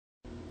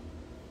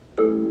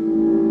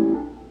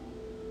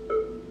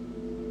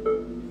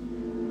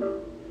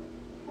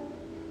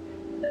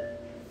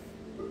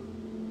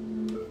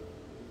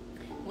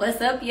What's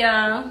up,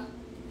 y'all?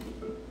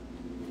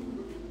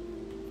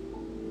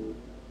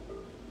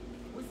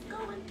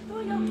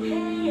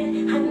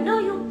 I know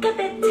you get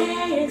that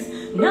text.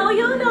 No,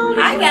 you don't.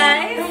 Hi,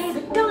 guys.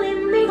 Baby, don't let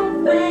me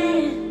go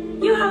bad.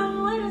 You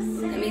heard what I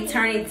said. Let me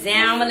turn it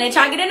down. I'm gonna let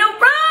y'all get in the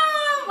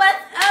room.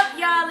 What's up,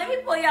 y'all? Let me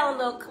pull y'all a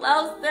little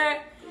closer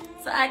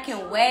so I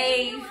can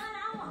wave.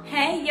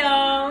 Hey,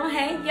 y'all.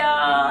 Hey,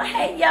 y'all.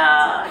 Hey,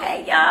 y'all.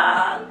 Hey,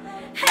 y'all.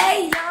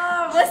 Hey, y'all.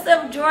 What's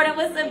up, Jordan?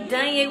 What's up,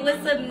 Danye?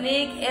 What's up,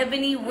 Nick?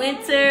 Ebony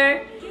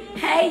Winter.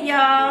 Hey,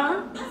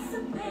 y'all.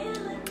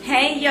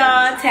 Hey,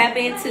 y'all. Tap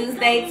In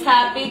Tuesday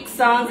topic,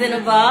 songs in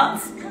a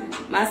vault.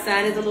 My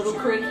sign is a little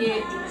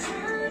crooked,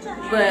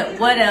 but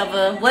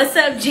whatever. What's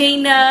up,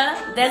 Gina?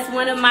 That's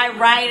one of my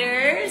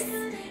writers.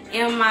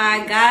 And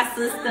my god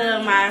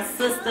sister, my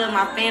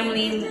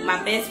family,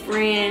 my best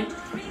friend.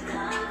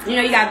 You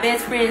know, you got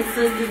best friends,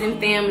 sisters, and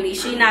family.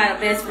 She not a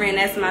best friend.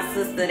 That's my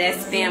sister.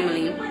 That's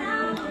family.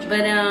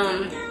 But,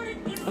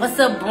 what's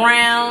up,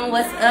 Brown?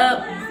 What's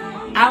up?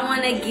 I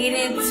want to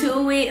get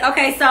into it.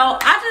 Okay, so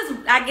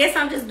I guess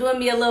I'm just doing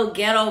me a little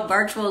ghetto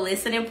virtual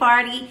listening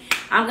party.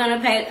 I'm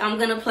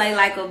gonna play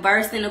like a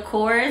verse and a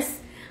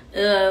chorus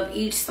of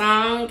each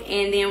song,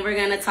 and then we're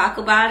gonna talk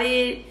about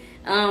it.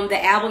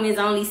 The album is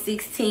only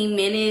 16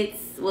 minutes.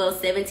 Well,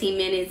 17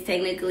 minutes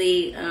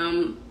technically.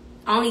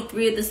 Only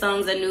 3 of the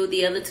songs are new.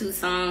 The other 2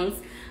 songs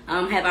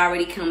have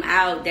already come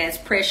out. That's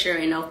Pressure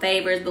and No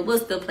Favors, but we'll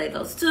still play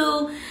those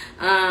 2.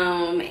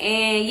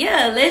 And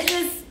yeah,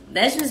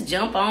 let's just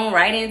jump on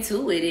right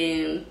into it,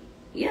 and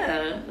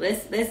yeah,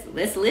 let's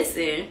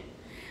listen,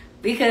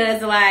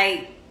 because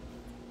like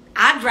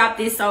I dropped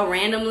this so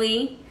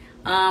randomly.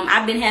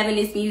 I've been having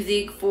this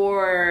music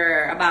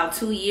for about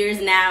 2 years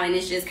now, and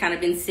it's just kind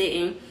of been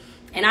sitting.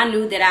 And I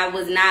knew that I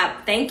was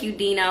not, thank you,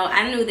 Dino.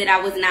 I knew that I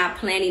was not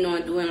planning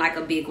on doing like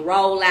a big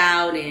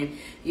rollout and,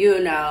 you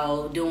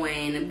know,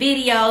 doing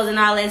videos and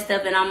all that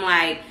stuff. And I'm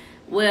like,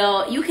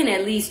 well, you can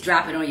at least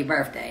drop it on your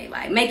birthday.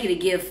 Like, make it a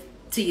gift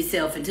to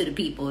yourself and to the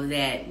people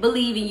that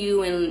believe in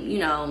you and, you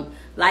know,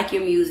 like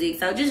your music.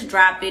 So just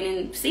drop it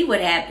and see what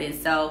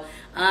happens. So,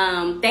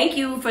 thank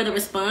you for the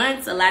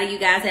response. A lot of you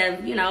guys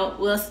have, you know,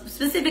 well,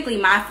 specifically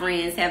my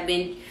friends have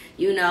been,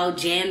 you know,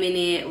 jamming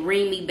it.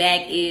 Ring Me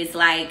Back is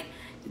like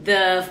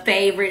the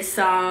favorite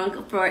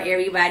song for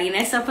everybody, and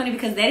that's so funny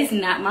because that is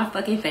not my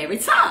fucking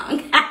favorite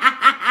song.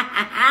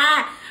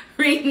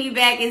 Ring Me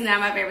Back is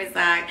not my favorite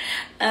song.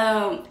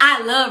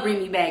 I love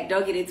Ring Me Back,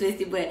 don't get it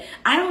twisted, but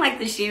I don't like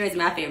The Share as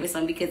my favorite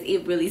song because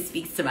it really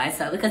speaks to my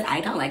soul, because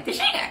I don't like The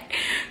Share.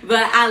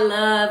 But I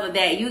love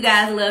that you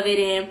guys love it,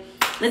 and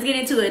let's get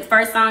into it.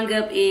 First song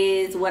up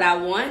is What I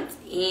Want,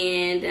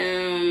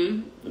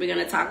 and we're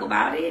gonna talk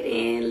about it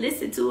and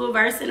listen to a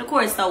verse and a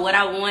chorus. So What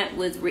I Want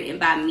was written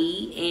by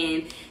me,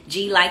 and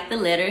G like the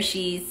letter.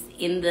 She's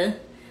in the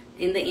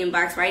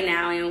inbox right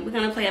now, and we're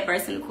gonna play a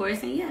verse and a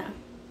chorus, and yeah.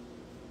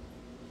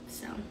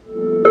 So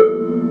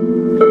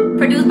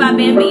produced by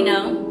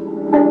Bambino.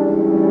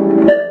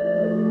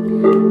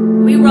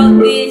 We wrote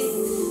this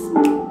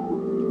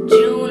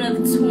June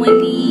of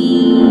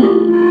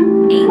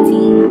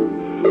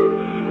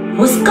 2018.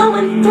 What's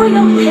going through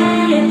your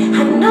head?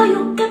 I know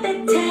you get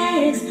that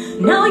text.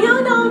 No,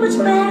 you know much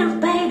better,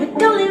 baby.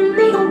 Don't let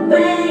me go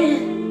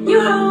bad. You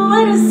heard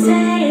what I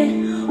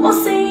said.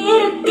 Won't say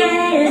it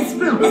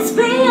again. Let's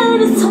be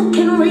honest, who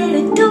can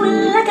really do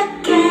it like I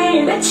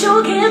can? Bet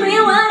you give me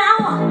what I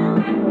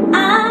want. I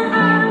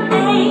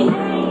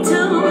ain't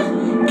too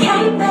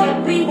okay,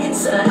 baby.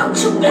 So don't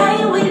you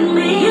play with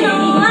me. You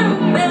know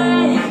I'm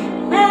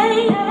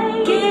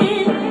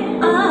making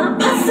a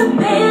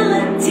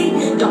possibility.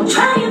 Don't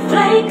try and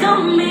flake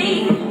on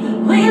me.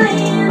 We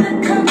lay in the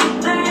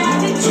comfort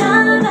of each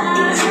other.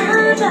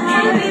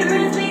 Can't be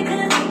friends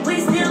because we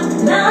still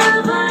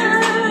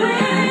lovers.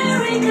 We're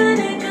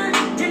reconnected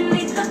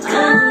underneath the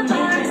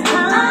covers.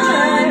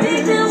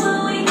 Addicted,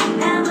 will we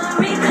ever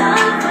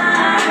recover?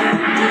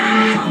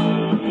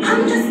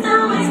 I'm just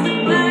always the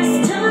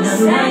first to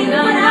say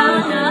no.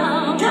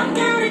 Don't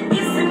gotta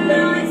kiss and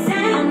know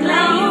exactly.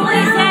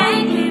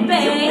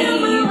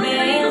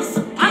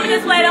 I'm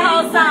just play the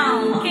whole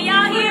song. Can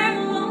y'all hear?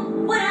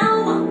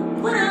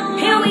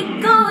 Here we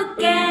go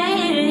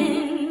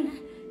again.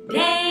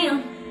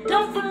 Damn,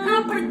 don't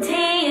fucking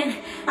pretend.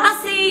 I'll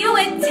see you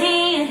at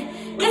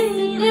 10. I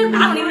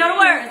don't even know the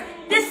words.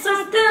 This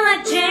song's still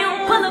a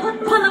jam.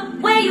 Pull up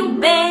where you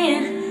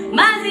been.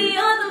 Mine's the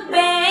other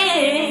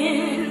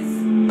bands.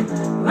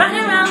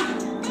 Running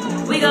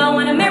around, we go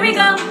on a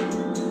merry-go.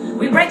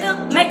 We break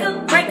up, make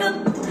up, break up.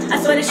 I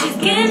swear that she's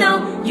getting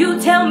old. You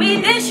tell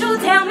me this, you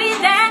tell me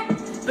that,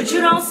 but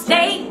you don't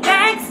state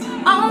facts.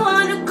 On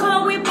one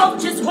accord, we both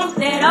just want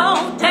that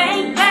old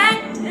thing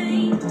back.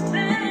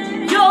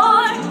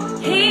 You're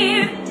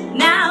here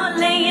now,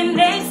 laying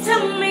next to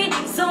me.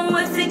 So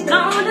what's it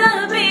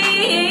gonna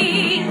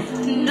be?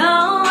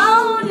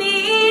 No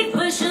need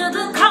for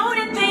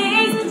sugar-coated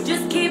things.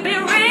 Just keep it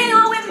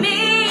real with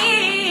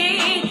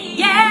me.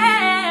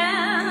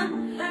 Yeah,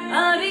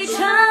 of each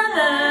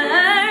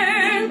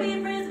other.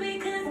 Be friends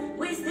because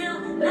we still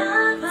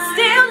love.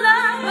 Still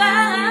love.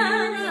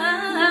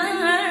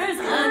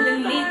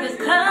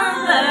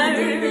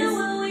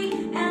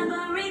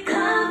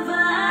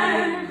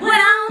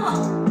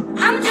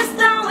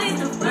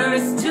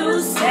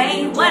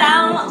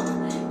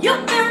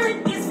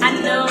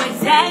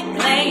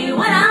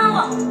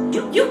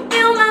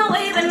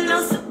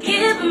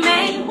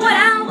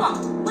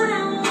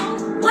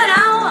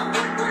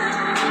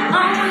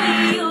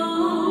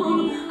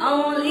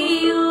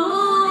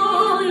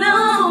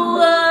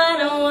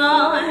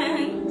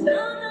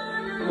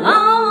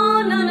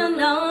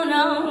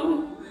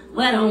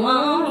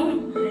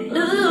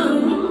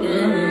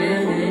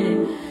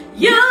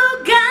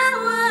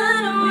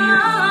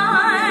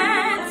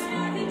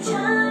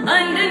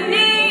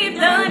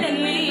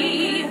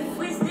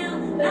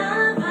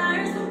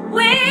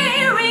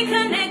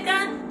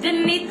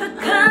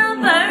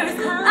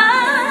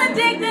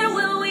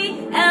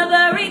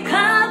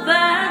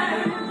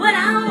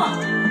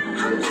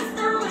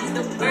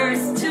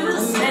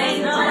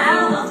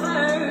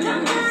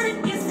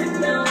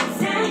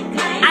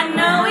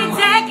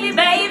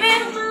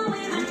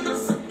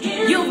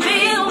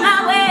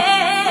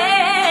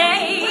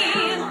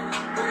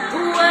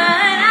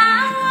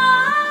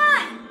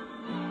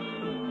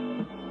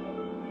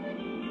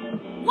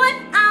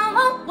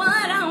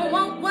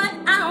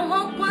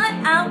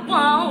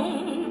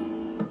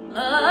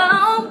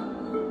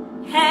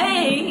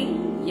 Hey,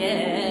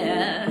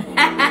 yeah.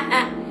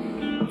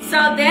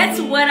 So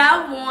that's what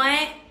I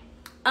want.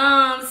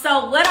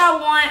 So what I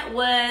want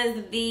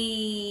was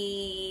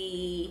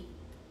the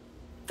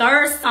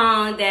third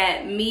song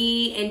that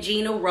me and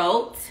Gina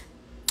wrote.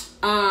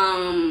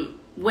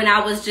 When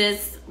I was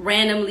just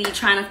randomly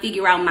trying to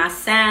figure out my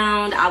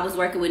sound. I was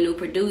working with new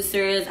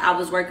producers. I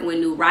was working with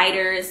new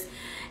writers.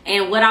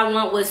 And what I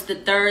want was the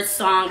third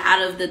song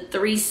out of the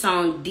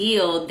 3-song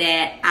deal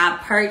that I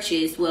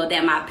purchased, well,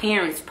 that my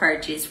parents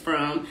purchased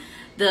from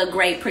the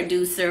great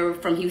producer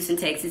from Houston,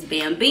 Texas,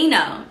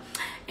 Bambino.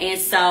 And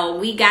so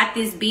we got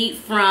this beat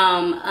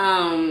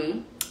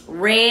from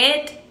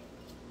Red,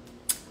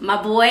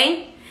 my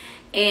boy.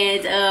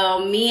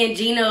 And me and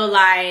Gina,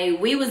 like,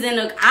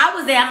 I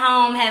was at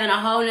home having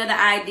a whole nother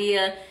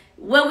idea.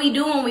 What we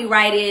do when we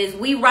write is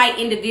we write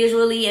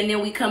individually and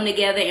then we come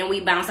together and we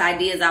bounce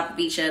ideas off of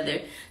each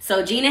other.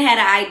 So Gina had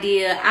an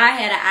idea. I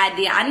had an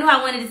idea. I knew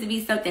I wanted it to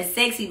be something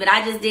sexy, but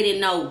I just didn't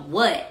know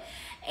what.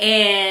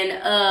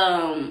 And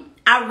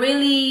I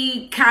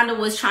really kind of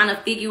was trying to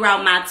figure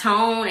out my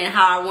tone and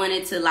how I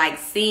wanted to, like,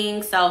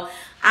 sing. So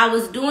I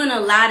was doing a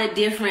lot of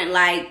different,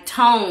 like,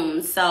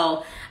 tones.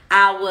 So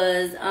I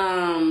was,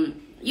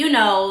 you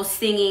know,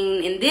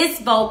 singing, and this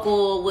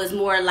vocal was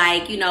more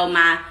like, you know,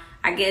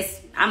 I guess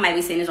I might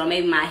be saying this, or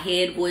maybe my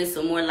head voice,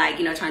 or more like,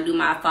 you know, trying to do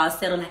my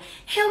falsetto, like,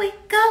 here we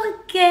go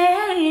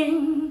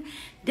again.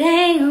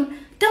 Damn,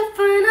 don't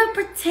front or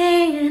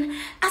pretend.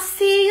 I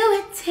see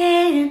you at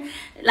 10.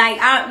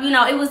 Like, you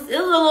know, it was a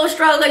little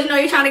struggle, because, you know,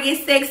 you're trying to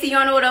get sexy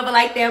on or whatever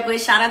like that.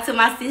 But shout out to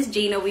my sis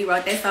Gina. We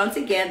wrote that song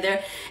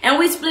together. And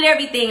we split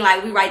everything.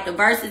 Like, we write the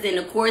verses and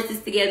the choruses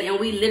together. And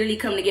we literally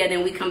come together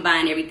and we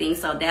combine everything.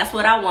 So that's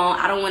what I want.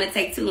 I don't want to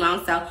take too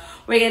long. So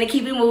we're going to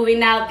keep it moving.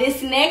 Now,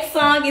 this next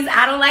song is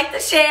I Don't Like to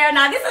Share.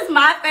 Now, this is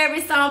my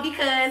favorite song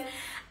because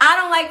I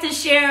don't like to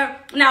share.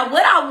 Now,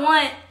 what I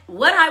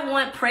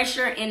want,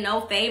 Pressure and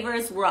No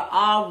Favors, were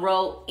all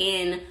wrote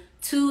in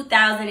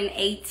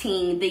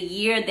 2018, the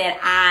year that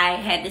I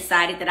had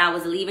decided that I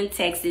was leaving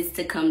Texas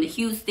to come to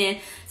Houston.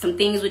 Some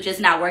things were just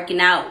not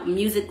working out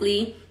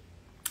musically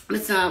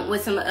with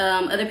some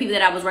other people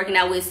that I was working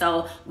out with,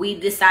 so we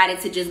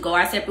decided to just go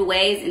our separate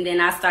ways. And then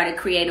I started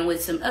creating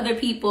with some other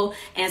people.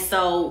 And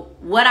so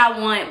what I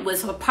want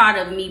was a part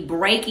of me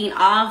breaking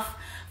off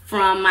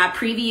from my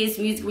previous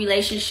music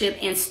relationship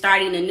and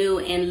starting anew,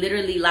 and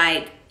literally,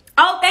 like,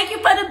 oh, thank you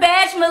for the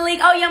badge, Malik.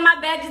 Oh, yeah, my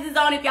badges is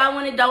on if y'all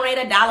want to donate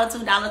 $1,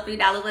 $2,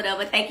 $3,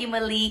 whatever. Thank you,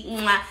 Malik.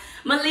 Mwah.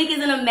 Malik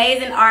is an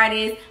amazing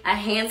artist, a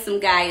handsome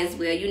guy as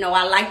well. You know,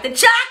 I like the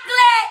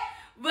chocolate,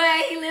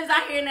 but he lives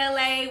out here in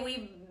LA.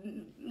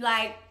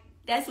 Like,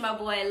 that's my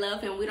boy. I love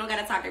him. We don't got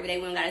to talk every day.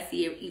 We don't got to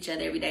see each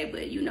other every day,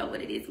 but you know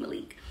what it is,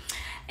 Malik.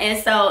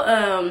 And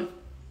so,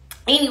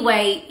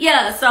 anyway,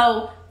 yeah,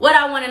 so what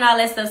I want and all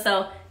that stuff.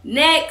 So,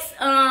 next,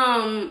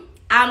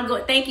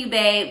 thank you,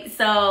 babe.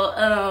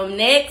 So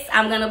next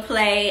I'm gonna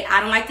play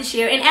I Don't Like to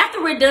Share, and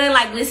after we're done,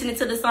 like, listening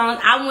to the songs,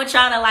 I want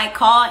y'all to, like,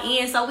 call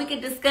in so we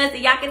can discuss it.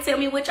 Y'all can tell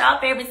me what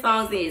y'all favorite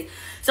songs is.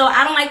 So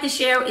I Don't Like to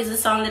Share is a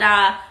song that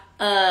I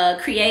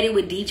created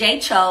with DJ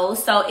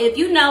Chose. So if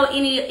you know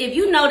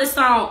the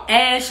song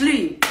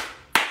Ashley,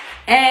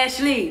 I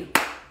get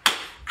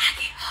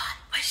hard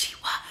when she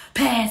walk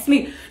past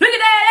me. Look at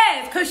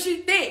that ass, cause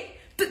she thick.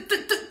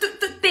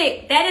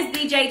 Thick. That is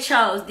DJ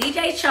Chose.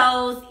 DJ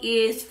Chose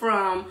is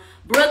from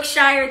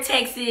Brookshire,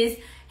 Texas.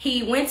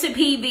 He went to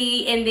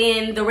PV, and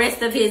then the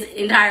rest of his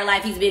entire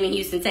life he's been in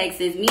Houston,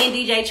 Texas. Me and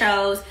DJ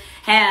Chose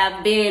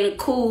have been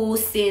cool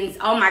since,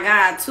 oh my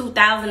God,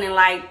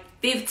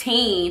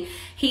 2015.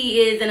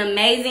 He is an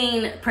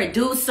amazing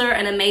producer,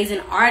 an amazing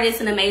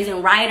artist, an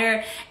amazing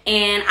writer.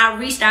 And I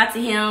reached out to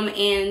him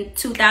in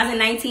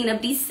 2019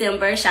 of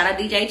December. Shout out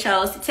DJ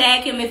Chose. To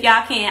tag him if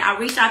y'all can. I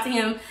reached out to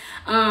him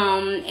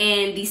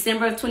in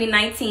December of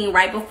 2019,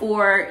 right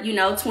before, you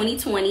know,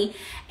 2020.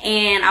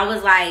 And I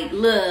was like,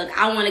 look,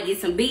 I want to get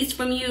some beats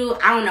from you.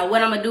 I don't know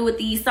what I'm going to do with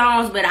these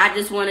songs, but I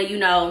just want to, you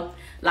know,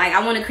 like,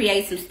 I want to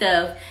create some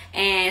stuff.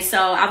 And so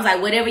I was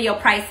like, whatever your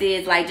price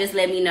is, like, just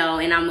let me know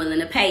and I'm willing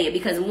to pay it.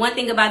 Because one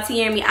thing about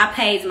Tiaramy, I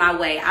pays my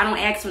way. I don't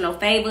ask for no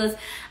favors.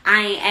 I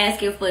ain't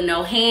asking for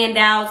no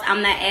handouts.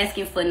 I'm not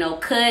asking for no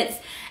cuts.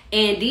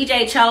 And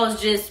DJ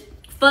Chose just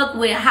fuck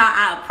with how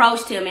I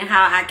approached him and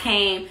how I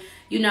came,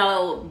 you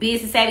know,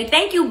 business savvy.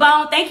 Thank you,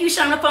 Bone. Thank you,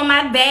 Shona, for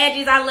my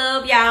badges. I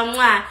love y'all.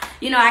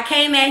 You know, I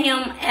came at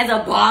him as a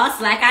boss,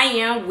 like I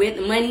am, with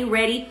money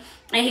ready.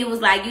 And he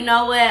was like, you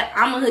know what?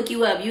 I'm going to hook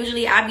you up.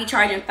 Usually, I be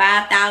charging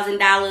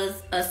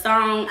 $5,000 a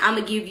song. I'm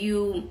going to give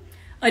you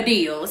a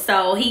deal.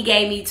 So, he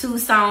gave me 2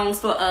 songs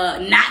for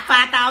not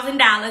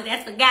 $5,000.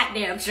 That's for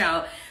goddamn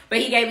sure. But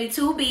he gave me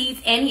 2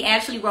 beats, and he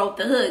actually wrote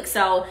the hook.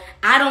 So,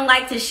 I Don't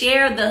Like to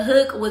Share. The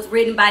hook was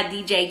written by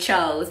DJ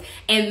Chose.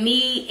 And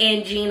me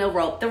and Gina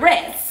wrote the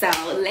rest. So,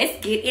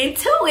 let's get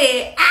into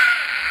it.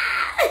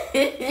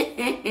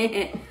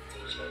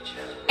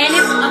 And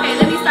if, okay,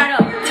 let me start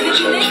up. If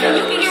you listen,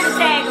 you can hear the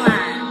tagline.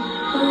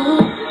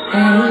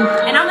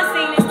 And I'm gonna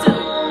sing this too.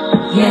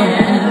 Yeah.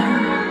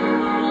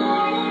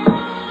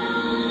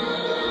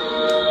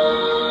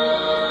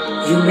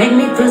 You make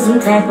me feel some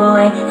type of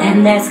way,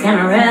 and that's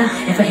kinda rare.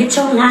 If I hit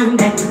your line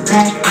back to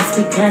back, that's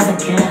because I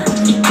care.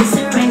 This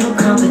ain't no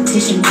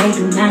competition, they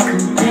do not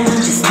compare.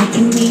 Just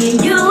making me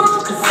and you,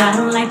 cause I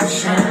don't like to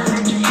share.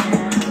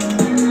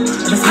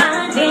 Just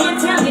mind and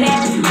tell me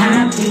that.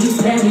 Mind, please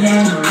tell me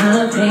that. No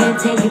love and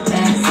take it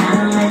back, I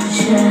don't like to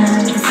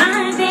share. Just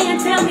mind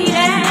and tell me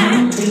that.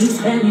 Mind, please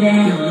tell me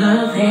that. No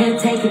love and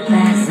take it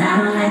back, I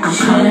don't like to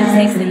share. I'm calling,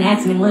 texting, and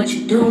asking what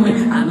you're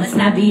doing. I must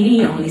not be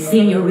the only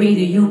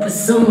senorita you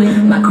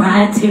pursuing. My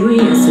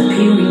criteria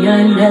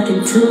superior,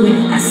 nothing to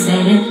it. I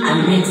said it,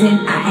 I meant it,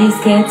 I ain't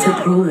scared to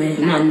prove it.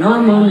 Not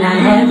normal, not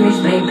average,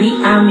 baby,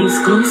 I'm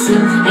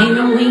exclusive. Ain't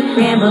no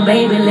wingman, but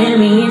baby, let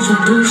me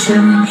introduce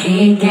you.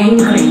 Head game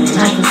green,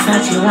 like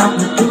Versace off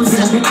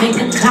Medusa. Make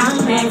a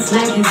climax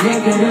like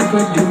executive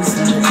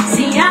producer.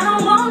 See, I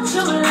don't want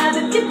your love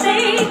if you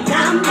think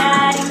I'm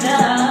not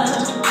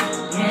enough.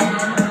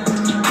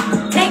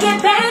 Yeah. Take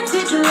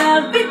advantage of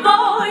love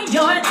before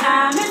your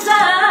time is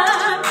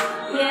up.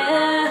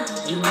 Yeah.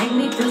 You make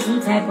me feel some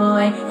type of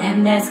way,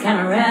 and that's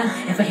kinda rare.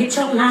 If I hit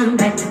your line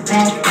back to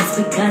back, that's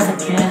because I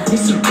care.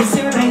 This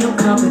ain't no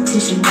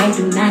competition, they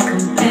do not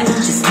compare.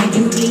 Just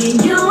making me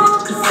and you,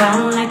 cause I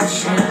don't like to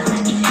share.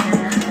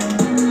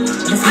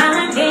 Just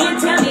mind and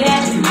tell me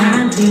that. If you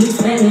mind, please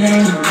tell me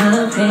that. No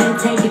love and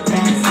take it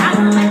back, I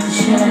don't like to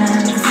share.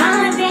 Just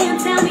mind and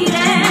tell me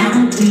that.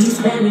 Mind, please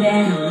tell me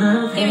that. No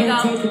love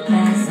and take it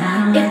back, I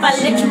don't like to share. If I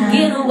let you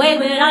get away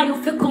with all your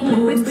fickle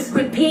moves,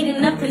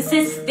 repeating the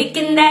princess,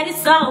 thinking that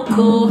it's all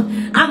cool,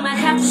 I'ma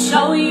have to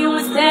show you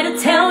instead of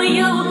tell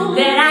you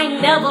that I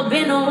ain't never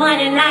been the one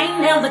and I ain't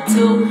never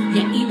two.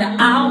 You're either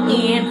all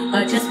in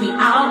or just be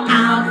all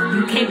out.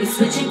 You can't be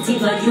switching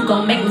teams or you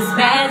gon' make me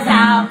spaz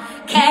out.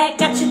 Cat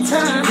got your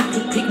tongue,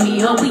 pick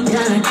me up, we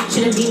done.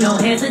 Shouldn't be no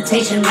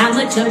hesitation, not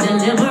much of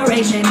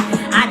deliberation.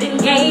 I done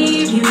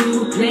gave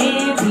you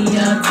plenty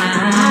of time.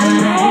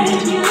 I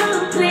gave you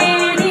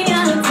plenty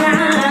of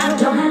time.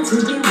 Don't have to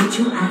be with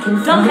you, I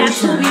can. Don't have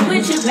to be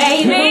with you,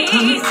 baby.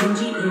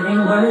 It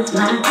ain't worth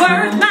my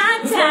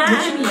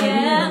time,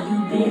 yeah.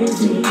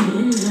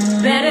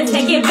 Better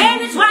take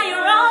advantage while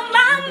you're on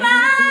my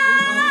mind.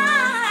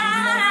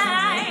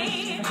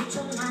 Put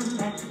your line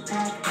back to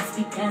back, that's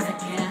because I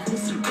care.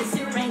 This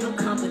ain't no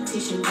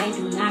competition, they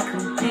do not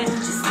compare.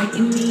 Just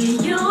making me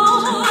and you,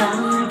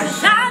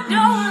 cause I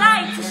don't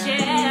like to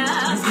share.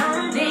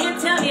 Then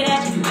tell me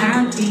that.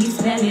 Mind, please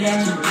tell me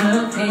that. You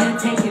love and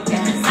take it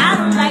back, I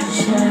don't like to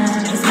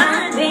share. Just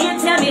mind, then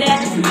tell me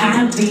that.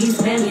 Mind, please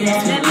tell me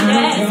that. Tell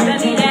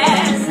me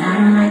that. I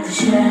don't like to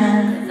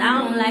share. I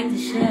don't like to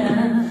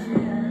share.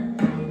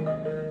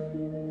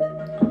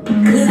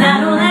 Cause I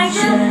don't like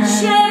to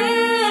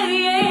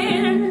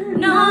share.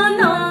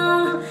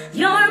 No,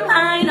 you're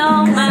mine,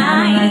 all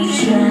mine.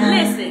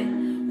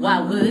 Listen,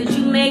 why would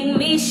you make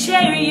me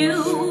share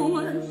you?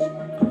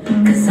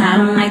 Cause I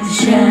don't like to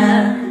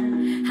share.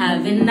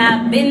 Haven't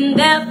I been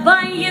there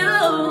for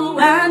you?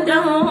 I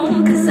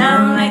don't, cause I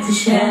don't like to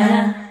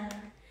share.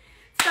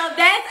 So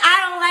that's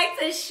I Don't Like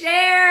to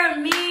Share.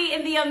 Me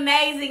and the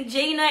amazing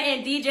Gina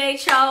and DJ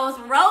Chose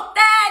wrote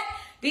that.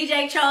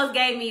 DJ Chose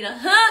gave me the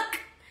hook.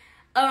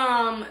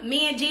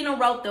 Me and Gina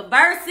wrote the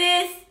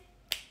verses,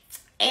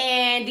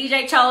 and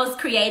DJ Chose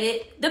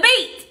created the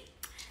beat.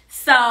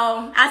 So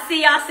I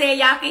see y'all saying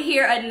y'all can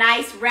hear a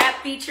nice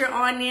rap feature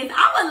on this.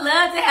 I would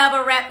love to have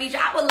a rap feature.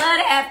 I would love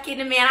to have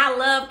Kenny Man. I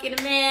love Kenny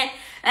Man.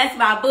 That's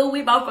my boo.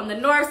 We both from the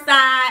north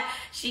side.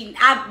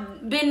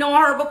 I've been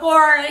knowing her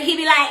before. He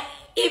be like,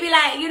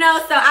 you know,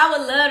 so I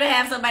would love to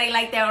have somebody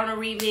like that on a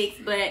remix.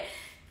 But,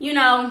 you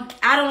know,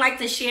 I Don't Like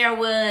to Share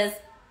was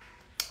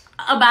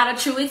about a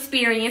true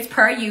experience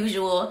per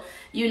usual.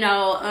 You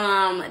know,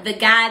 the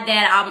guy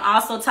that I'm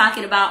also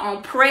talking about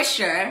on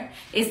Pressure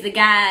is the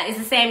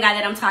same guy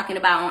that I'm talking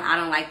about on I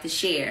Don't Like to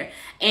Share.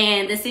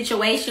 And the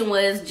situation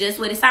was just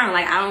what it sounded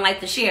like. I don't like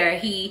to share.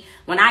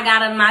 When I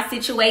got in my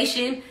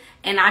situation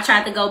and I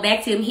tried to go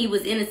back to him, he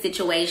was in a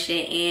situation.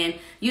 And,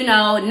 you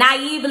know,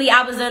 naively,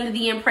 I was under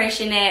the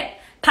impression that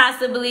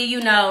possibly, you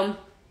know,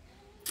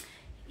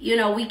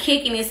 we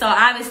kicking it. So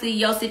obviously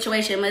your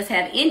situation must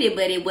have ended,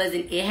 but it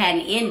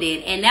hadn't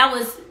ended. And that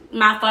was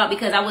my fault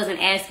because I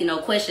wasn't asking no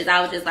questions. I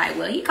was just like,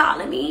 well, he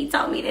calling me. He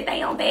told me that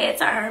they on bad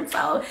terms.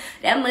 So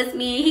that must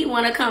mean he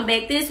want to come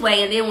back this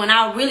way. And then when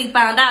I really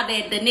found out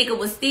that the nigga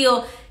was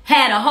still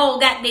had a whole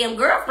goddamn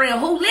girlfriend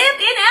who lived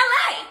in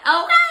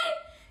LA. Okay.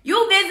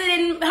 You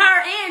visiting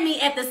her and me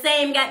at the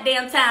same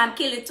goddamn time,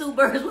 killing two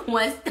birds with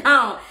one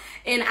stone.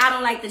 And I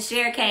Don't Like to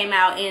Share came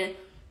out. And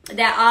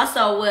that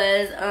also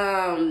was,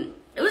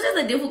 it was just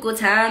a difficult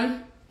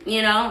time.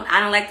 You know, I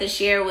Don't Like to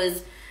Share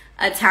was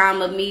a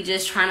time of me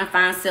just trying to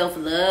find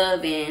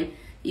self-love and,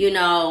 you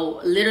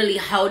know, literally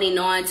holding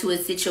on to a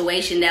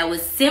situation that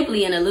was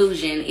simply an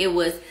illusion. It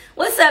was,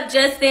 what's up,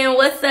 Justin?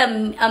 What's up,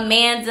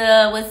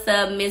 Amanda? What's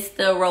up,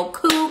 Mr.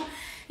 Roku?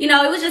 You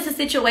know, it was just a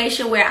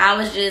situation where I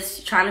was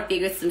just trying to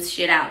figure some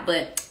shit out.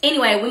 But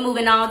anyway, we're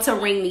moving on to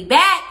Ring Me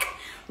Back.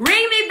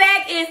 Ring Me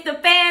Back is the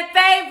fan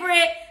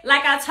favorite.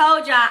 Like I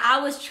told y'all, I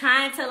was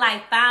trying to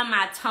like find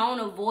my tone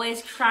of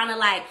voice, trying to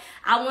like,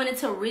 I wanted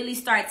to really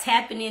start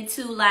tapping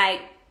into like,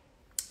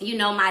 you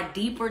know, my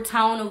deeper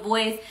tone of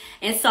voice.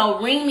 And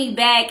so Ring Me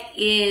Back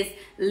is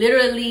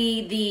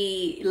literally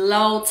the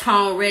low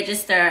tone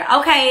register.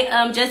 Okay,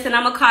 Justin,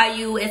 I'm gonna call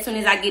you as soon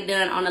as I get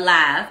done on the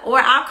live, or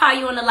I'll call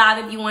you on the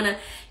live if you want to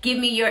give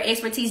me your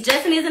expertise.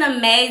 Justin is an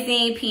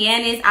amazing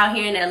pianist out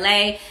here in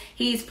LA.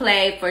 He's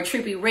played for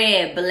Trippie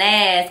Redd,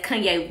 Blast,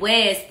 Kanye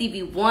West,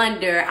 Stevie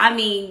Wonder. I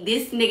mean,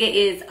 this nigga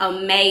is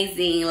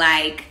amazing.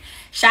 Like,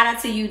 shout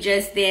out to you,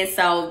 Justin.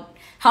 So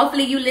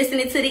hopefully you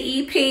listening to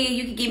the EP.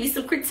 You can give me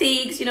some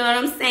critiques. You know what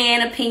I'm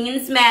saying?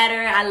 Opinions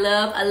matter. I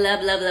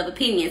love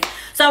opinions.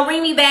 So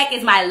Ring Me Back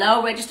is my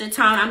low register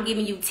tone. I'm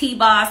giving you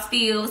T-Boss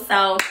feel.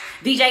 So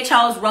DJ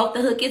Chose wrote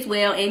the hook as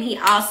well, and he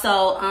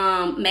also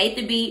made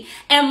the beat.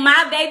 And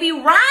my baby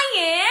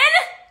Ryan,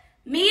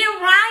 me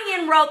and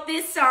Ryan wrote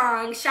this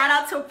song. Shout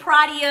out to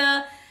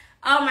Pradia.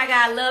 Oh my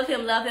God, love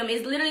him.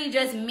 It's literally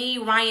just me,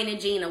 Ryan, and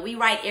Gina. We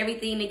write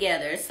everything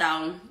together.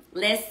 So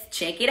let's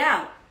check it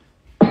out.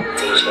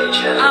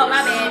 Oh,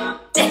 my bad.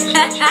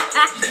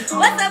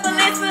 What's up,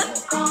 Alyssa?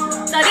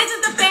 So this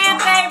is the fan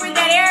favorite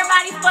that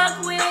everybody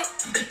fuck with.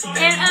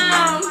 And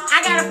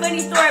I got a funny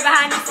story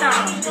behind this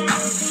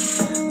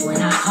song. When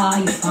I call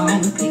your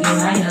phone, pick it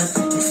right up.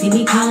 You see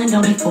me calling,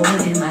 don't be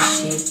forwarding my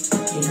shit.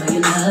 You know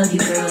you love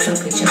your girl, so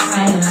put your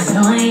pride on. I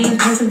know I ain't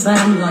perfect, but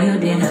I'm loyal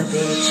than a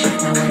bitch.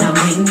 Now when I'm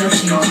ringing your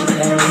shit, you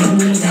better ring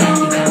me back.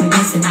 You got me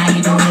missing, how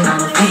you doing? I'm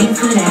a fan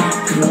for that.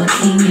 You a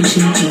king and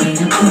shit, you ain't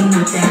a queen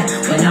with that.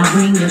 When I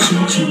ring your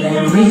shit, you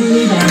better ring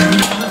me back.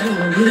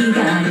 What we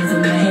got is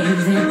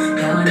amazing.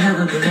 There will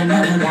never be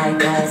another like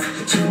us.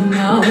 But you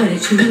know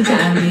that you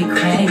drive me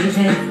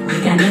crazy.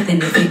 We got nothing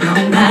if we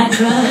don't got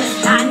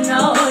trust. I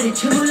know that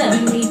you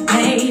love me,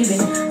 baby,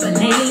 but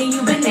lately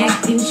you've been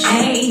acting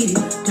shady.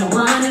 Don't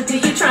wanna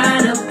feel you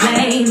trying to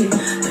play me,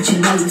 but you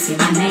know you see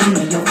my name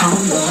in your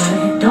phone,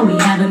 boy. Don't be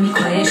having me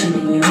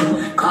questioning you,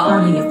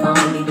 calling your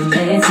phone, leaving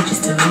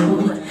messages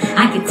too.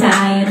 I get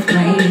tired of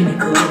playing it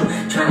cool,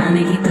 trying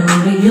to get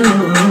through to you.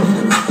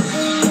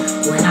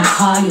 When I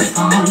call your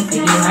phone,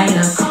 pick it right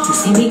up. You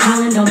see me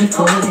calling, don't be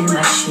forwarding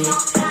my shit.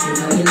 You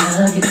know you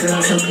love your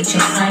girl, so put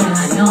your pride on.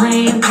 I know I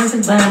ain't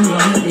perfect, but I'm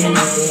loyal than a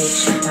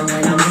bitch. And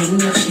when I'm ringing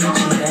your shit,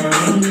 you better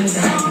ring me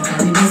back. You got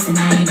me missing,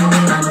 how you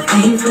doing? I'm a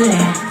thing for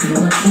that. You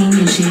a king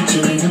and shit,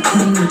 you ain't a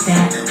queen with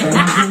that. When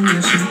I ring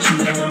your shit, you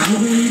better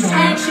ring me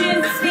back.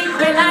 Actions speak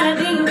way louder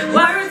than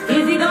words.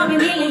 Is it gonna be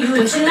me and you?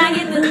 Or should I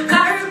get the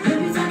curve? You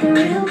be talking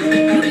real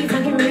big. You be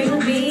talking real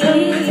big.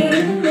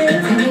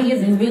 Tell me,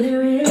 is it really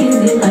real?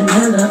 Is it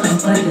another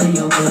fight in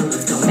your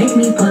words? Don't make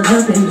me pull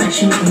up and let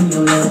you in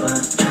your lover.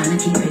 Trying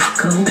to keep it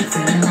cool,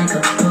 feeling like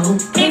a fool.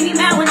 Ain't me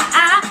mad when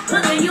I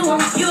look at you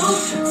on you.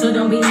 So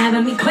don't be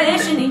having me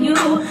questioning you.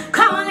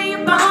 Calling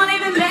your phone,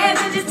 leaving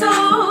messages too.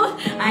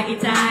 I get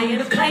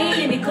tired of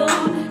playing it cool,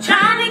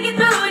 trying to get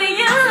through to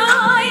you,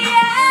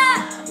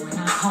 yeah. When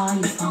I call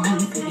your phone,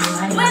 pick it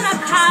right up. When I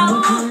call,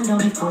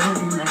 don't be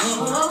forwarding my shit.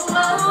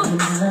 You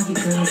love your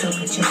girl, so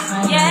put your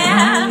pride on. Yeah.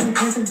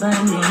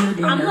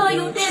 I'm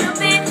loyal than a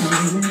bitch.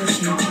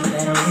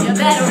 You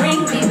better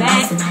ring me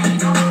back. When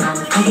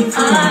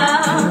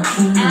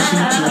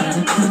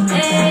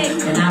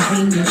I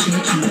ring your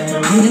shit, you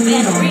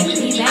better ring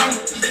me back.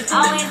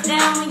 Always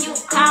down when you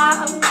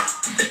call.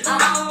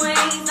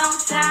 Always on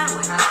time.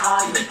 When I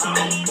call your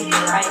phone, pick it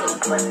right up.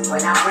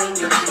 When I ring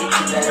your shit,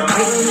 you better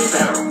ring me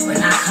back. When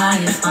I call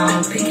your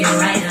phone, pick it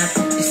right up.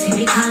 You see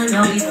me calling,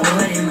 don't be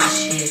forwarding my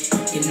shit.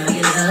 You know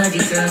you love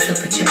your girl, so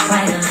put your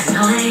pride on. I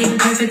know I ain't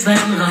perfect, but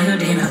I'm loyal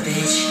than a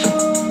bitch.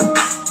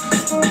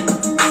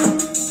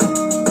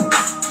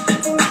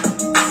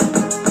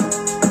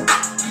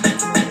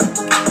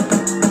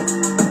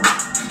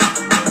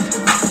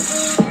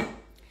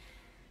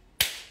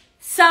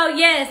 So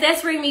yes,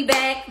 that's Ring Me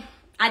Back.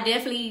 I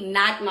definitely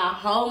knocked my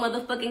whole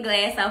motherfucking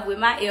glass off with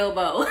my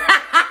elbow.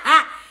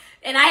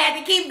 And I had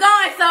to keep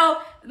going.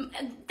 So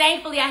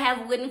thankfully I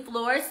have wooden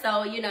floors.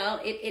 So, you know,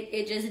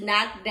 it just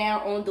knocked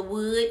down on the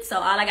wood. So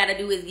all I got to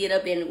do is get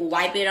up and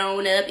wipe it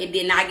on up. It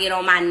did not get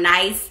on my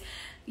nice,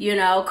 you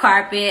know,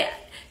 carpet.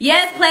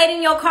 Yes, Played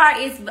in Your Car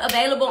is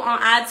available on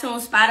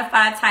iTunes,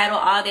 Spotify, Tidal,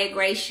 all that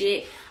great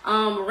shit.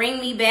 Ring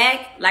Me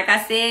Back, like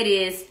I said,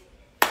 is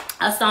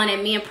a song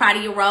that me and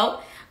Pradia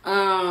wrote.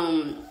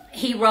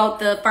 He wrote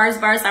the first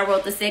verse, I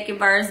wrote the second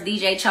verse.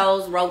 DJ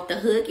Chose wrote the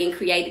hook and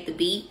created the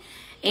beat.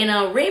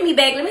 And Ring Me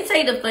Back, let me tell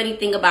you the funny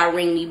thing about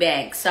Ring Me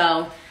Back.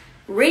 So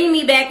Ring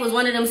Me Back was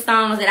one of them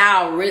songs that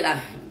I really,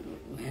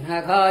 when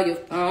I call your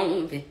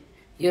phone,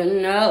 you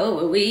know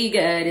what we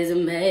got is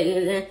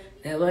amazing.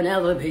 There will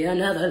never be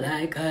another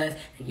like us.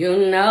 You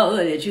know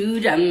that you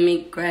drive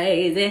me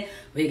crazy.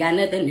 We got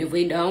nothing if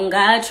we don't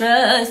got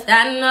trust.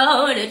 I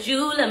know that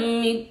you love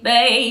me,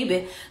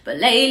 baby, but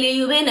lately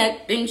you been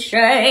acting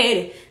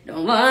shady.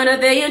 Don't wanna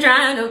feel you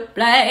trying to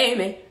play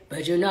me,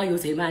 But you know you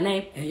see my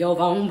name in your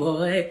phone,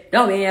 boy.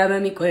 Don't be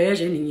having me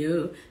questioning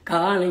you.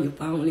 Calling your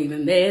phone,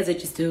 leaving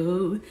messages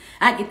too.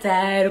 I get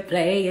tired of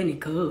playing it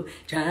cool,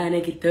 trying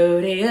to get through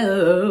to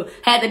you.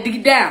 Had to dig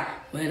it down.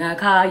 When I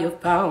call your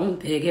phone,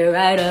 pick it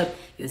right up.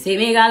 You see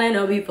me calling,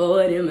 don't be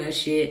forwarding my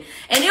shit.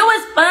 And it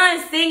was fun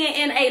singing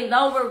in a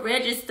lower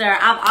register.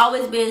 I've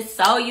always been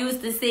so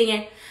used to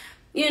singing,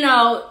 you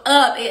know,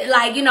 up,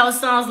 like, you know,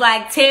 songs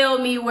like Tell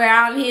Me, where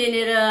I'm hitting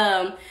it,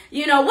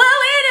 you know, what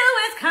we do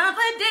is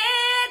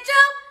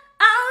confidential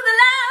on the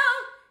low.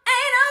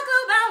 Ain't no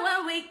clue about what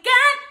we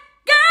got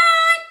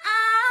going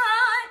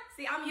on.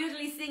 See, I'm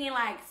usually singing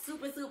like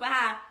super, super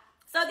high.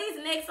 So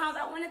these next songs,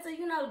 I wanted to,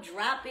 you know,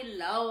 drop it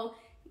low,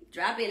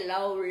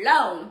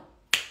 low.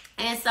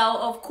 And so,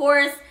 of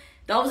course,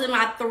 those are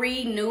my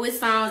 3 newest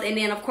songs. And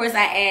then, of course,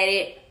 I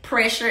added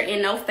Pressure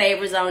and No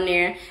Favors on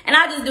there. And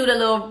I just do the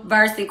little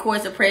verse and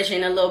chorus of Pressure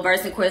and a little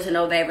verse and chorus of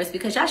No Favors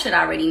because y'all should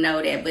already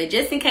know that. But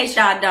just in case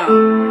y'all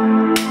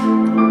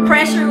don't,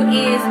 Pressure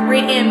is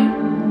written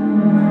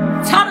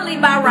totally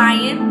by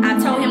Ryan. I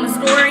told him a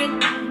story.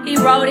 He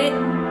wrote it.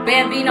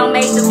 Bambino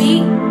made the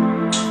beat.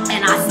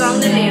 And I sung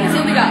the lyrics.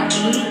 Here we go.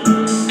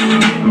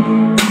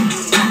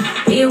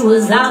 It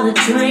was all a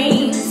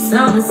dream,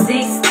 summer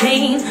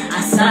 16. I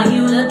saw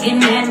you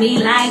looking at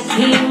me like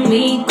king,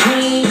 me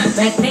queen.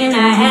 Back then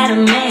I had a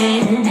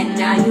man, and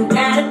now you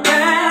got a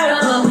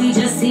girl. But we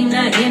just seem to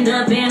end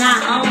up in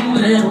our own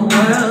little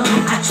world.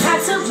 I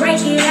tried to break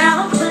it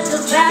out, but the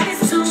vibe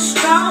is too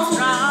strong.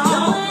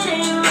 No, it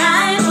ain't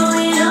right, but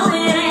we know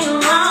it ain't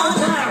wrong.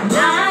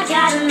 Now I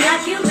got an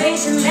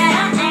occupation that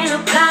I ain't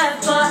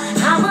applied for.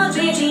 I'ma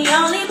be the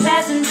only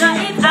passenger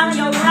if I'm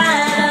your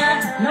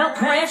rider. No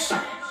pressure.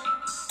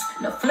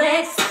 No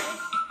flex,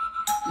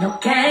 no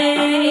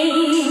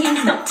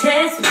games, no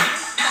test.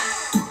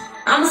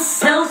 I'm a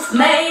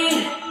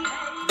self-made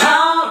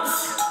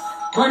boss,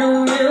 one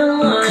a real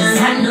one. 'Cause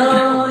I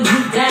know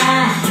you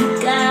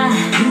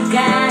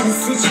got a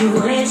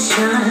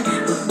situation,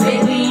 but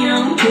baby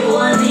I'm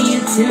more than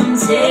your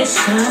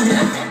temptation.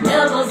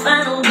 Never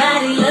find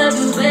nobody love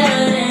you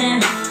better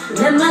than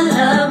let my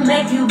love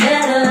make you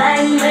better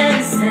like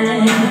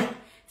medicine.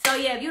 So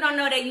yeah, if you don't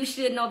know that, you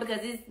should know because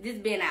this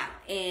been out.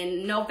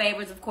 And No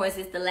Favors, of course,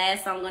 is the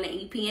last song on the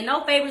EP. And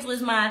No Favors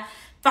was my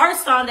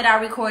first song that I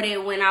recorded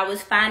when I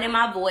was finding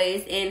my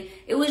voice. And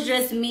it was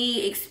just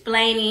me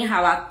explaining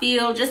how I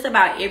feel, just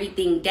about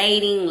everything,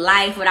 dating,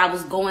 life, what I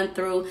was going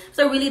through. It was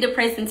a really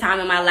depressing time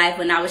in my life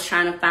when I was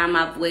trying to find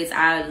my voice.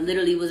 I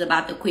literally was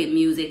about to quit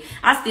music.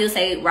 I still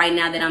say right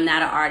now that I'm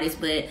not an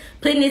artist, but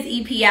putting this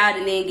EP out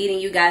and then getting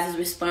you guys'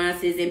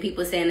 responses and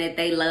people saying that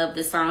they love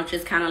the song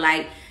just kind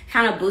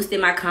of boosted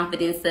my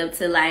confidence up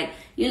to like,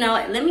 you know,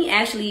 let me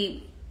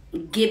actually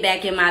get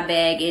back in my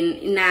bag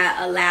and not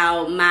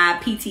allow my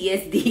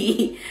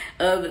PTSD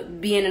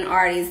of being an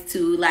artist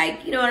to,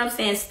 like, you know what I'm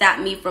saying, stop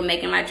me from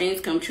making my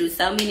dreams come true.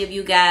 So many of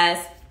you guys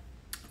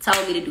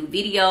told me to do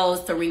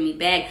videos to bring me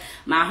back.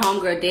 My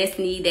homegirl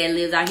Destiny that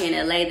lives out here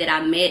in LA that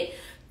I met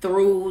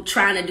through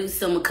trying to do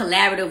some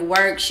collaborative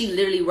work, she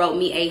literally wrote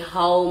me a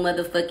whole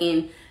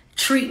motherfucking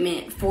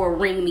treatment for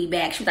Ring Me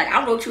Back. She was like,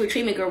 I wrote you a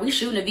treatment, girl. We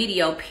shooting a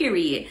video,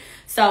 period.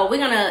 So we're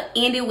gonna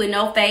end it with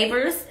No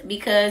Favors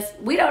because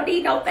we don't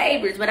need no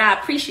favors, but I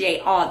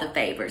appreciate all the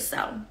favors.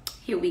 So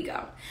here we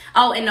go.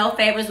 Oh, and No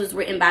Favors was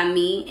written by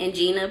me and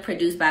Gina,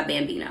 produced by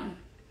Bambino.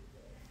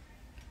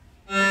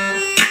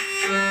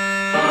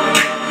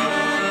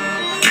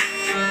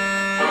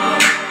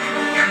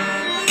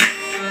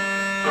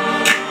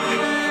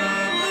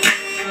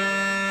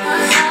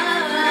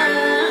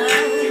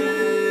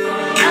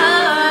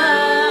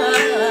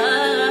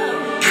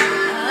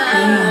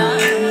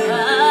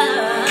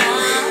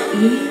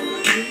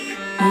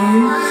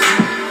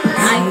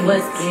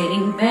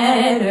 Getting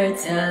better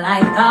till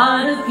I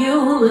thought of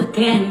you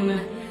again.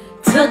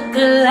 Took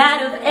a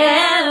lot of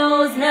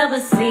L's, never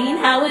seen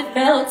how it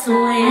felt to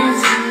win.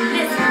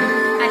 Listen,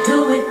 I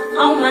do it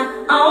on my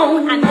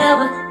own, I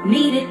never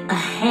needed a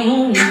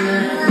hand.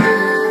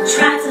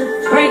 Tried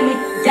to bring me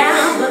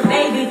down, but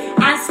baby,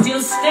 I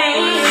still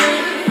stand.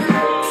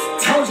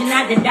 Told you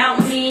not to doubt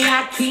me,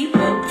 I keep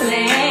a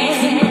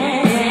plan.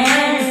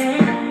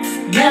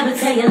 Never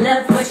tell your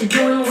left what you're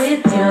doing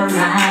with your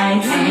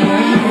right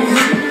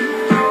hand.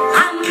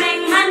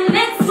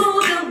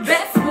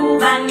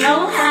 I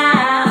know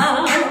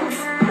how.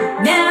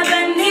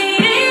 Never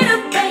needed a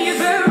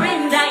favor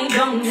and I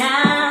don't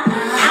now.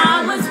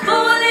 I was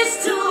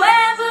foolish to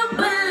ever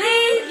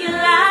believe your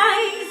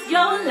lies,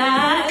 your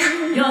lies,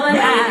 your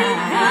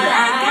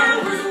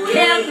lies.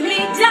 Kept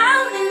me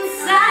down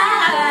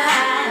inside.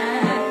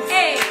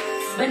 Hey,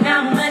 but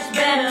now I'm much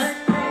better.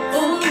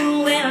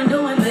 Ooh, and I'm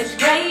doing much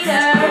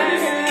greater.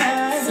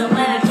 So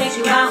when I check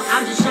you out,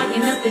 I'm just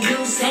shocking up the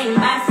dude saying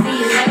bye, see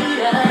you later.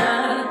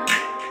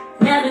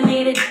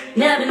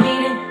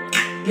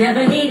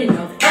 Never needed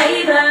no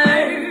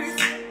favors.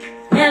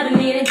 Never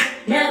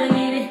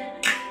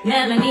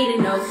needed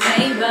no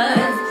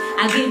favors.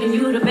 I've given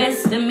you the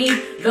best of me,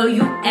 though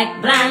you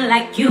act blind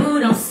like you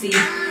don't see.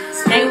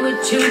 stay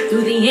with you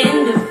through the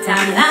end of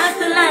time.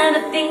 Lost a lot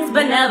of things,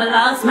 but never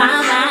lost my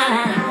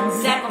mind.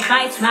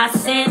 Sacrificed my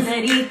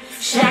sanity,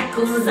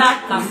 shackles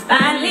off, I'm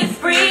finally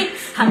free.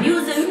 I'm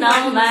using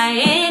all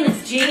my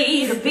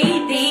energy to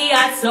beat the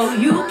odds so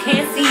you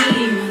can't see.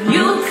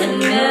 You could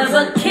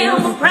never kill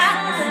my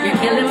pride. You're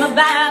killing my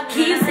vibe,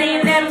 keep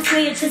saying that I'm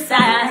switching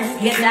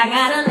sides. Guess I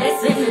got a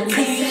lesson to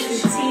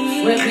teach,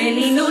 with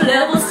many new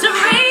levels to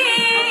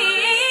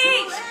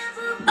reach.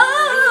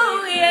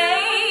 Oh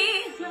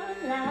yeah,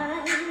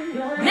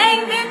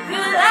 make me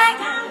feel like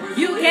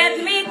you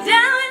kept me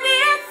down the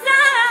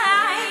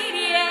inside,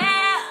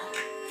 yeah.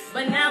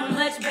 But now I'm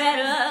much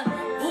better,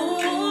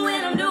 ooh,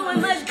 and I'm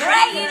doing much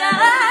greater.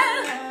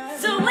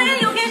 So when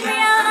you get me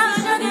out, I'm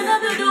just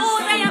enough to do,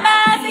 say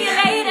bye, see you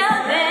later.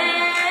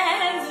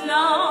 There's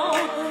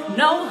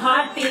no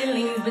hard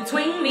feelings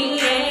between me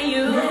and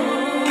you.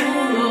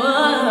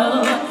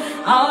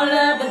 All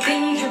of the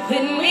things you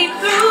put me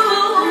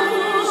through,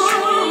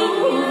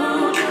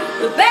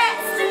 the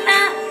best and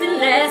nothing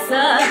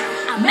lesser.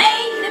 I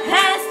made it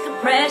past the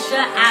pressure.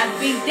 I'd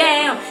be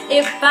damned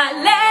if I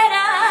let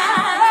her.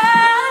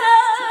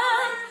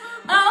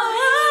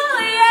 Oh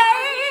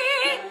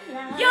yeah,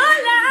 your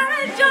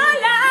life,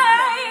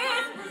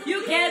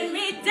 you get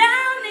me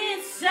down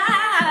inside.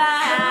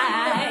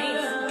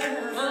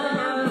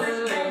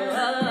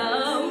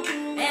 Oh,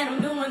 and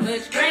I'm doing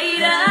much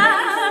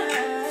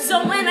greater.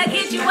 So when I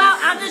get you out,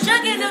 I'm just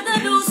chugging up the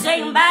news,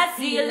 saying bye,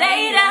 see you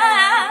later.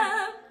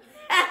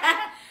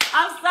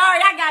 I'm sorry,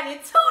 I got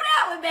into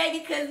that one, baby,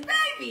 because,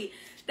 baby,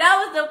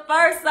 that was the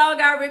first song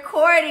I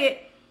recorded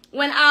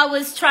when I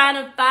was trying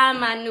to find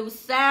my new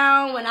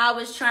sound, when I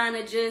was trying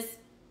to just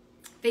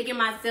figure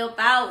myself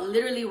out,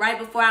 literally right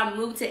before I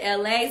moved to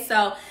LA.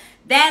 So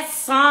that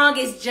song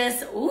is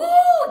just, ooh,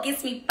 it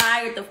gets me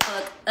fired the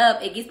fuck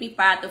up. It gets me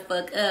fired the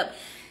fuck up.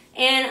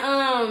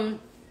 And,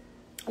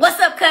 what's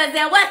up,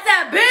 cousin? What's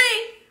up, B?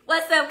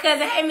 What's up,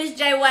 cousin? Hey, Miss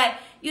J. White.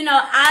 You know,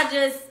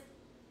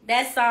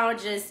 that song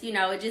just, you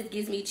know, it just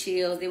gives me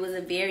chills. It was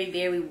a very,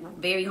 very,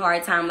 very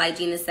hard time, like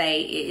Gina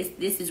say.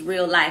 This is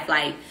real life.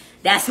 Like,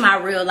 that's my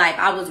real life.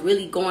 I was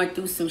really going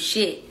through some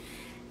shit.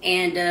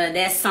 And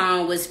that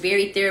song was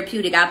very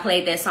therapeutic. I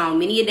played that song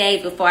many a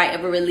days before I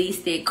ever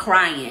released it,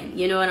 crying.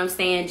 You know what I'm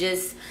saying?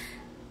 Just,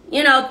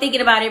 you know,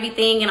 thinking about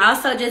everything, and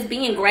also just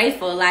being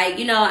grateful. Like,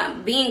 you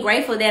know, being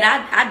grateful that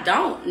I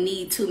don't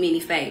need too many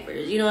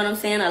favors. You know what I'm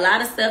saying? A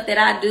lot of stuff that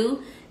I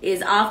do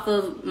is off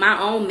of my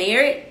own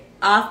merit,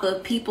 off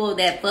of people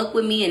that fuck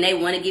with me, and they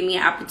want to give me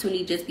an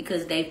opportunity just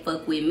because they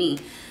fuck with me.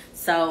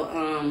 So,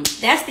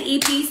 that's the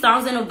EP,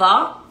 Songs in the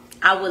Vault.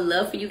 I would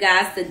love for you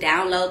guys to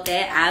download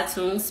that,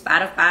 iTunes,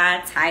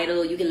 Spotify,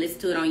 Tidal. You can listen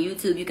to it on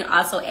YouTube. You can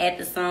also add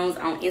the songs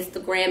on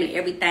Instagram and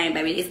everything,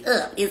 baby. It's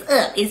up,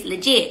 it's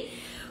legit.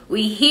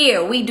 We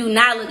here. We do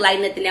not look like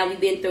nothing that we've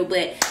been through.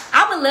 But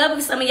I would love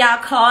if some of y'all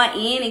call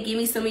in and give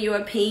me some of your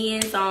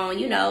opinions on,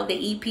 you know,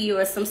 the EP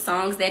or some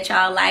songs that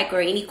y'all like,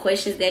 or any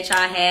questions that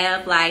y'all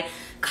have. Like,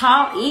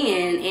 call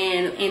in,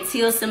 and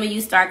until some of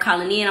you start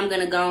calling in, I'm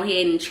going to go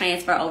ahead and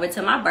transfer over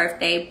to my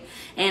birthday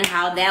and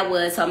how that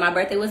was. So my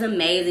birthday was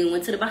amazing.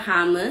 Went to the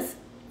Bahamas.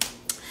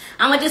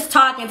 I'm just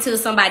talking until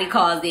somebody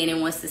calls in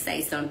and wants to say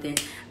something.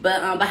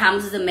 But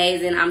Bahamas is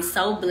amazing. I'm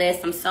so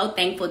blessed. I'm so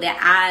thankful that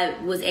I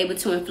was able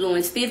to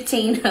influence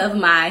 15 of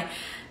my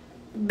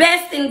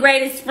best and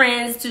greatest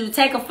friends to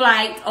take a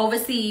flight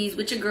overseas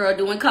with your girl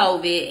doing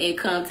COVID and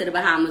come to the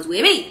Bahamas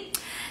with me.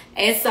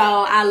 And so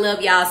I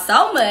love y'all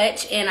so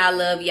much, and I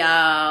love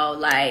y'all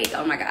like,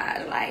 oh my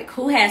God, like,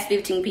 who has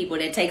 15 people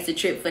that takes a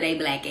trip for their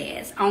black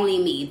ass? Only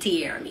me,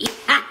 Tiaramy.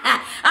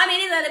 I mean,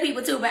 there's other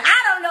people too, but I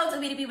don't know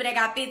too many people that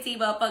got 15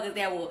 motherfuckers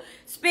that will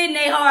spend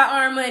their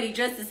hard-earned money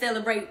just to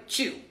celebrate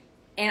you.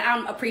 And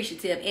I'm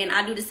appreciative, and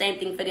I do the same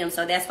thing for them,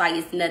 so that's why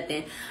it's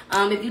nothing.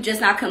 If you're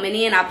just not coming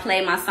in, I play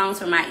my songs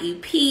from my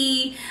EP.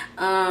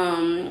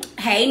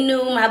 Hey,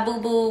 New, my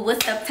boo-boo.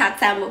 What's up,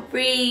 Tata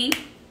Free?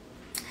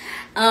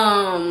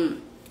 Yeah,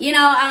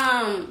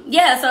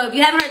 so if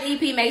you haven't heard the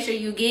EP, make sure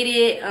you get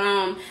it.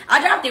 I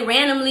dropped it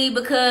randomly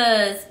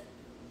because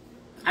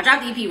like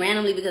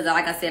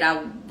I said,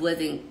 I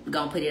wasn't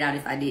gonna put it out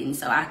if I didn't,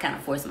 so I kind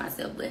of forced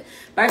myself. But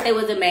birthday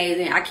was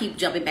amazing. I keep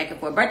jumping back and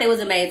forth. Birthday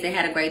was amazing.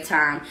 Had a great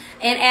time.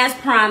 And as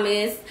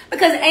promised,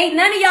 because ain't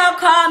none of y'all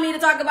called me to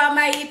talk about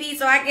my EP,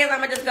 so I guess I'm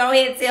gonna just go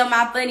ahead and tell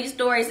my funny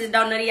stories since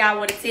don't none of y'all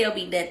want to tell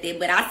me nothing.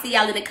 But I see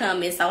y'all in the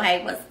comments, so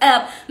hey, what's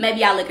up?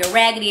 Maybe y'all looking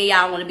raggedy and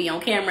y'all want to be on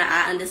camera.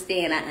 I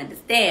understand. Oh,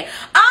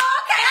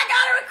 okay, I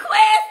got a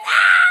request.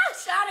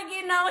 Shawty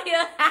getting on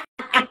here.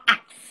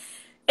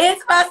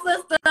 It's my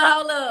sister.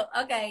 Hold up.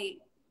 Okay.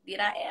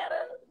 Did I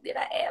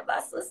add my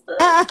sister?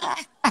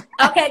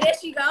 Okay, there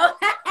she go.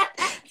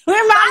 Where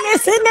am I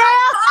missing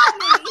now?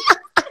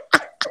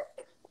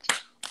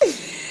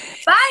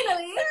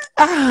 Finally.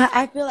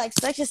 I feel like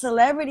such a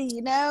celebrity,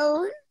 you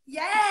know?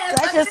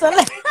 Yes. Such a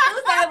celebrity.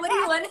 What do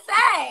you want to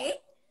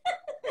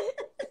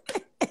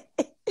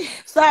say?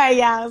 Sorry,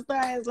 y'all.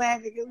 Sorry, I was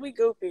laughing because we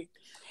goofy.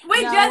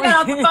 We just got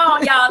off the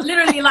phone, y'all.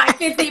 Literally like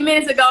 15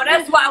 minutes ago.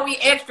 That's why we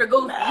extra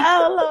goofy.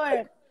 Oh,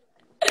 Lord.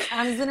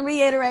 I'm just gonna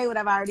reiterate what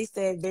I've already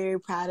said. Very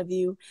proud of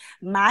you.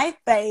 My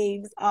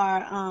faves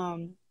are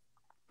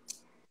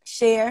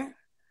share,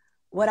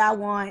 what I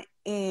want,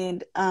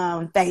 and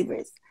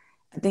favorites.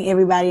 I think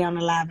everybody on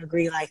the live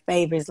agree like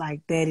favorites,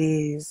 like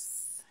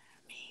that's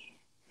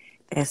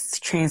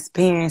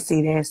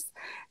transparency,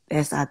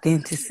 that's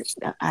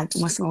authenticity.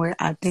 What's the word?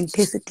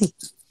 Authenticity.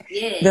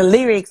 Yeah. The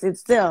lyrics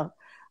itself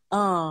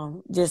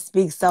just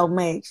speaks so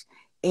much.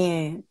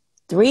 And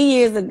 3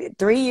 years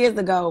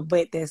ago,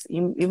 but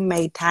you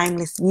made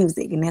timeless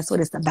music, and that's what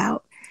it's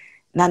about.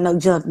 Not no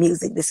junk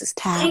music. This is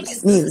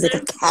timeless music.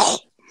 Okay.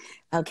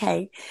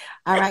 Okay.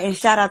 All right. And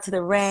shout out to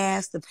the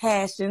Ras, the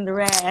Passion, the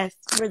Ras.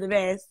 We're the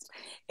best.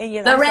 And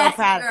yes, I'm so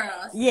proud.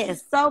 Girls.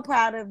 Yes, so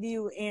proud of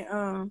you.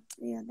 And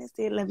yeah, that's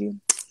it. Love you.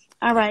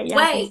 All right, y'all.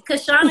 Wait,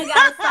 because Shauna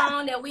got a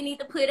song that we need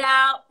to put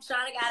out.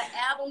 Shauna got an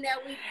album that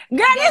we.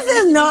 Girl, this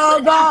is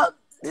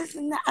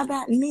not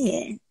about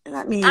me.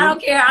 Not me. I don't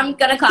care. I'm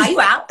gonna call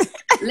you out.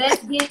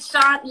 Let's get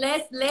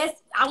Shauna.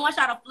 I want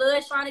y'all to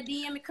flood Shauna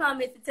DM and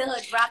comments and tell her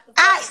drop the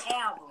fucking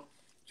album.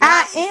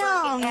 Drop the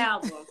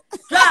album.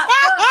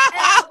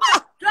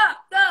 Drop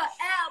the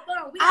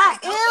album. We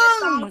got a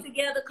song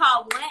together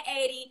called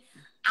 180.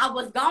 I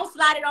was gonna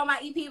slide it on my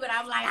EP, but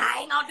I'm like,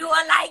 I ain't gonna do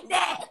it like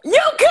that. You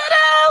could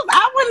have.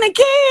 I wouldn't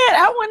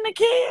have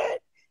cared.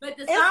 But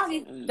the song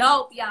is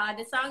dope, y'all.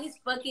 The song is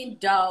fucking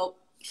dope.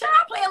 Should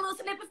I play a little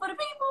snippet for the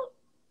people?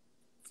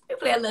 You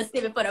play a little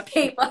snippet for the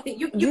people.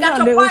 You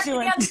got your parts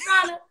together,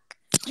 Shauna.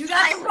 You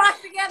got your parts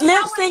together.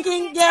 Lip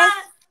syncing, yes.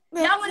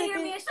 Y'all want to hear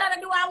me and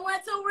Shauna do our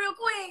 1, 2 real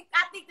quick?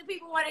 I think the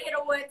people want to hear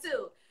the 1,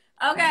 2.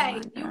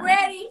 Okay, you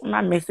ready? I'm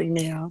not missing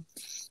now.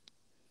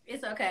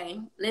 It's okay.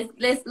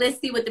 Let's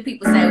see what the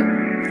people say.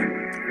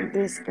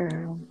 This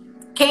girl.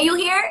 Can you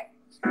hear it?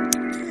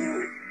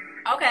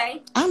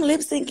 Okay. I'm lip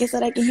syncing so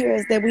they can hear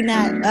us that we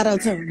not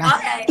auto-tuned.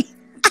 Okay.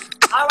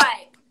 All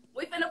right.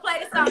 We finna play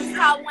the song. It's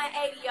called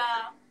 180,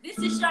 y'all. This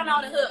is Shauna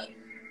on the hook.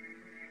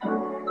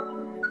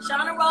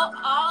 Shauna wrote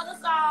all the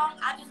song.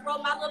 I just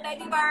wrote my little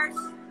baby verse.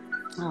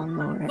 Oh,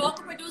 Lord.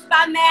 Vocal produced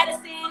by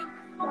Madison.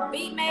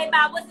 Beat made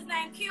by, what's his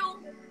name,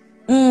 Q?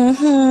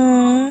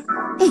 Mm-hmm.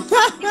 Here we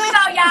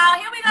go, y'all.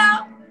 Here we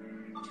go.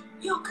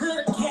 You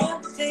could have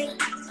kept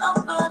it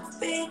up a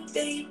big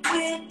day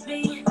with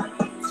me.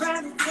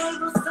 Turn the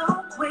table so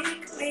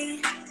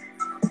quickly.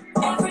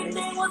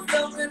 Everything was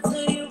so good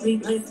till you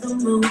replaced the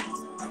mood.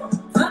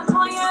 But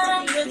boy, you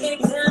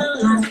can't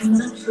tell lies from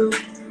the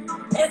truth.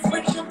 It's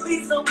what you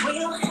be, so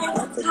we'll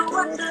have to do a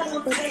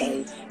double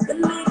take. The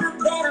nigga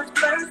that I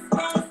first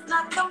met is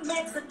not the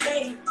next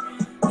day.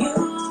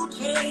 You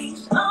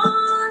changed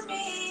on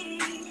me.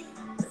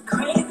 It's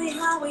crazy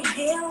how we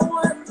hear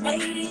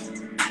 180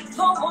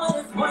 for what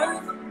it's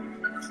worth.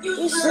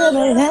 You should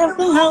have left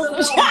the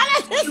house.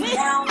 You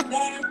down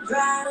bad,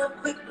 dried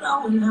up, quick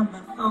blowing up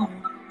my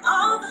phone.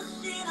 All the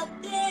shit I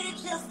did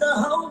just to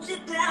hold you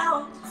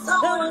down. So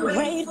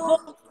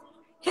ungrateful.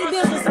 He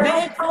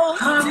disrespectful.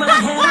 Karma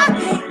had a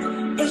pick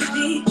if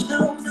she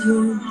chose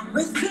to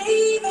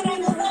receive it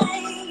and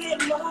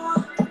get more.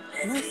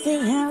 Let's see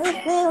how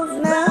it feels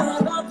now.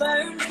 Never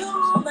burn to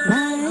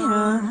my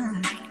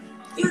heart.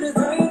 You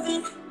deserve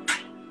it.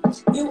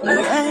 You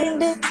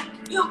earned it.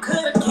 You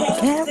could have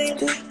kept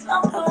it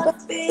up a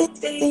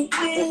 50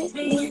 with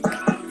me.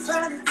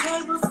 Turn the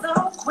table so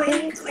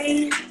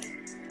quickly.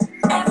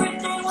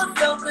 Everything was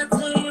so good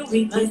till you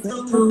replaced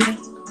the mood.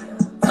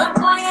 But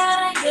boy,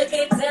 you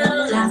can't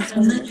tell lies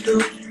from the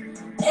truth.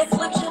 It's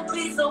what you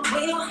be, so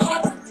we'll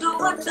have to do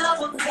a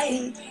double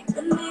take.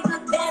 The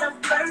nigga that I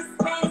first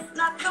met is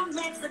not the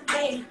next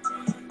day.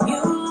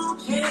 You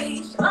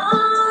changed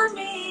on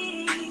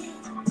me.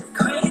 It's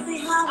crazy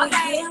how we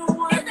get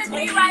one. It's a G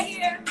right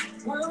here.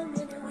 1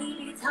 minute we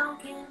be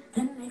talking,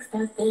 the next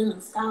I feel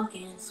I'm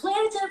stalking.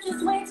 Switch up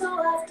just way too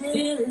often.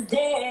 Feel is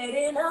dead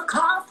in a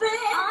coffin.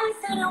 I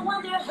sit and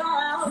wonder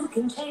how you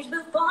can change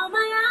before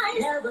my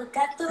eyes. Never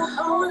got the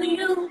whole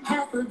you,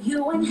 half of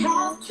you and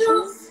half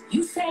truth.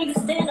 You say you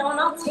stand on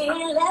all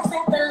 10, laugh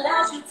at the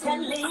lies you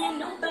telling.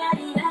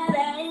 Nobody that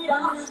at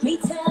all. Me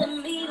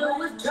telling me to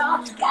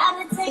withdraw.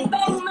 Gotta take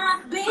back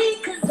my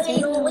beat, cause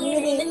ain't no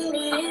winning in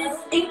this.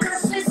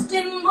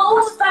 Inconsistent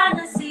moves,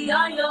 finally see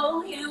all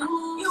your you.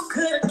 You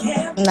could have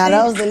kept now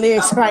those the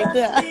lyrics right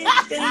there.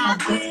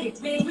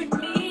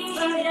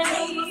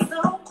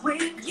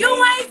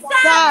 You ain't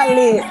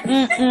solid.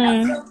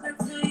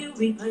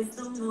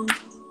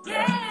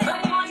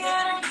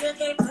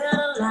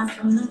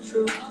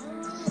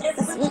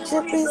 Switch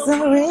up is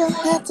so real,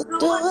 had to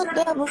do a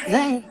double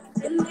thing.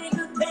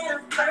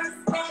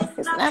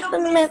 It's not the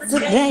mess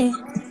today.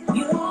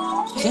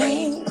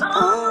 Change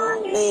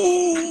on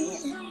me.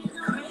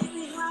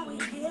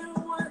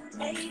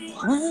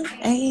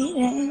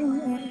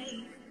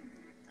 180.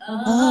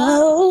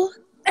 Oh.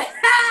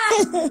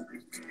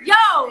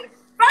 Yo,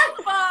 first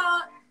of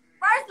all,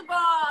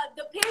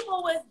 the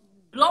people was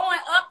blowing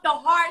up the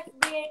hearts,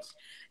 bitch.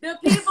 The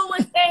people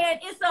was saying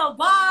it's a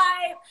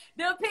vibe.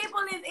 The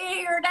people is in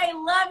here. They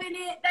loving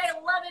it. They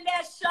loving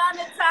that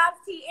Shauna Tops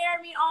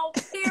Tiaramy on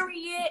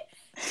period.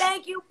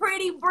 Thank you,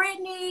 pretty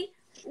Brittany.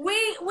 Let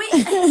me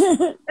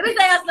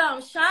tell you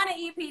something. Sean and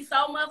EP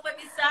so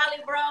motherfucking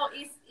solid, bro.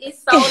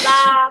 It's so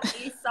live.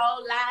 It's so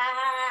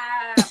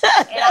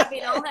live. And I've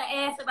been on her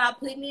ass about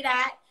putting it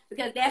out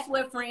because that's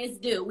what friends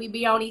do. We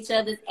be on each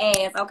other's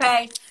ass,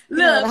 okay?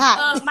 Look,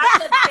 my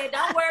cousin said,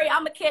 don't worry,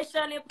 I'm going to catch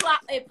Sean in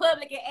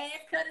public and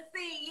ask her to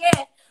sing.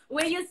 Yeah.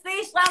 When you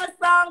see Shauna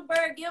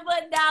Songbird, give her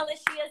 $1.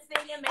 She'll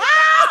sing and make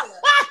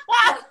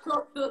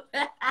 $1.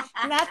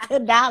 Not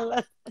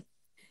 $1.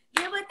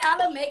 Give her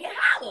 $1, make it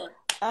holler.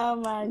 Oh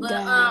my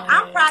God.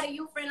 I'm proud of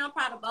you, friend. I'm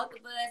proud of both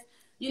of us.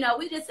 You know,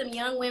 we just some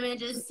young women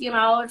just, you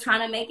know,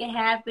 trying to make it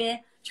happen,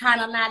 trying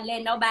to not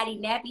let nobody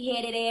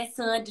nappy-headed ass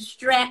son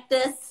distract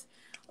us.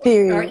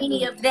 Period. Or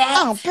any of that.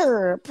 Oh,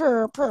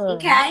 purr.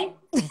 Okay?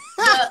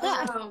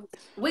 But,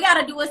 we got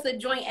to do us a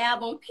joint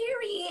album,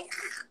 period.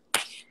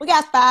 We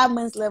got 5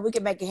 months left. We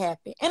can make it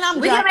happen. And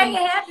we can make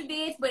it happen,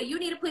 bitch, but you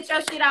need to put your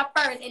shit out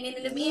first. And then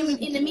in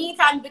the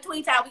meantime, in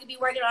between time, we can be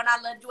working on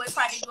our little joint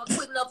project, do a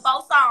quick little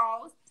 4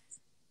 songs,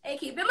 and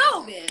keep it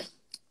moving.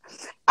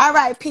 All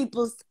right,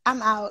 peoples.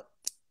 I'm out.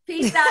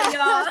 Peace out,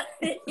 y'all.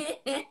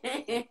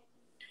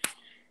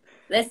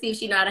 Let's see if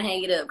she know how to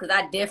hang it up, because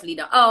I definitely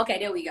don't. Oh, okay,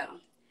 there we go.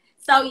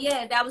 So,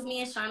 yeah, that was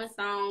me and Shauna's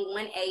song,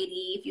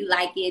 180. If you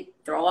like it,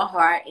 throw a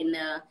heart in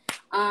the...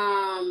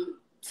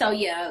 So,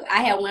 yeah,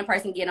 I had one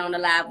person get on the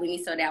live with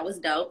me, so that was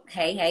dope.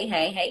 Hey,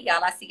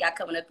 y'all. I see y'all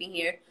coming up in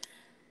here.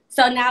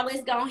 So now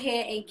let's go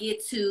ahead and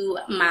get to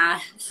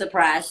my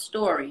surprise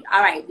story.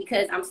 All right,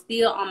 because I'm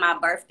still on my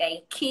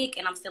birthday kick,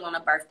 and I'm still on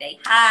a birthday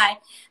high.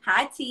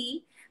 Hi,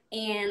 T.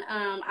 And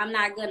I'm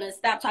not going to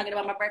stop talking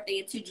about my birthday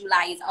until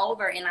July is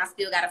over, and I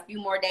still got a few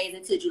more days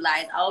until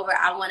July is over.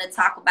 I want to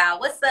talk about,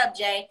 what's up,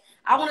 Jay?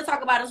 I want to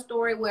talk about a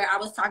story where I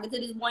was talking to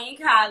this boy in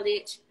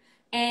college,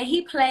 and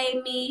he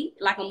played me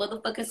like a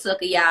motherfucking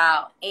sucker,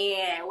 y'all.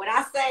 And when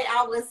I say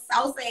I was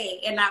so sad,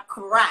 and I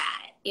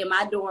cried in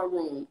my dorm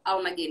room.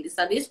 Oh, my goodness.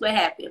 So this is what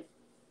happened.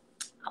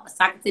 I was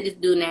talking to this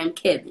dude named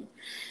Kevin.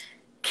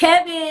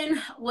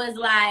 Kevin was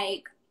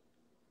like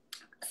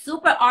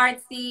super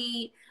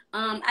artsy.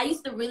 I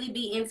used to really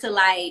be into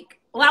like,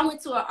 well, I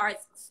went to an art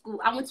school.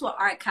 I went to an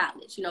art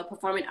college, you know,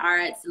 performing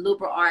arts,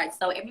 liberal arts.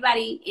 So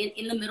everybody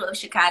in the middle of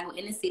Chicago,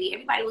 in the city,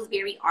 everybody was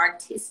very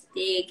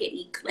artistic and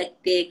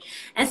eclectic.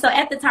 And so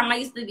at the time, I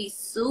used to be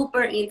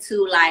super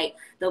into like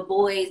the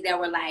boys that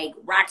were like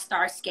rock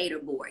star skater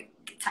boy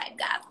type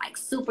guys, like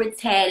super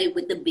tatted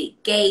with the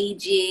big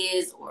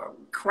gauges or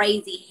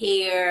crazy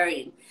hair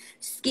and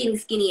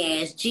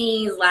skinny ass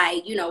jeans,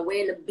 like, you know,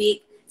 wearing the big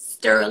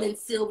sterling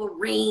silver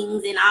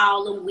rings and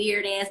all them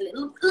weird ass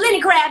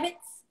Lenny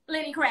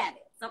Kravitz,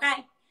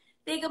 okay?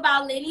 Think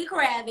about Lenny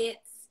Kravitz,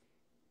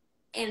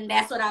 and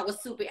that's what I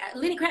was super.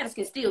 Lenny Kravitz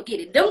can still get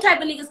it. Them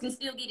type of niggas can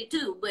still get it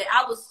too, but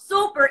I was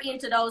super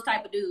into those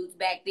type of dudes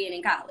back then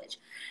in college.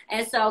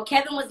 And so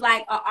Kevin was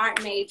like an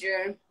art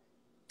major.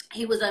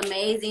 He was an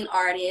amazing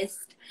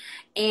artist.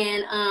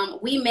 And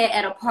we met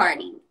at a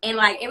party. And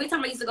like every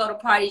time I used to go to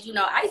parties, you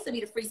know, I used to be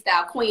the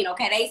freestyle queen,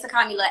 okay? They used to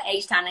call me Lil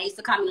H-Town. They used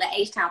to call me Lil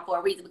H-Town for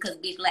a reason, because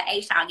bitch, Lil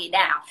H-Town get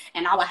down.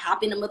 And I would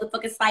hop in the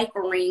motherfucking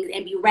cypher rings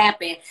and be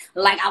rapping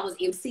like I was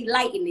MC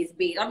Light in this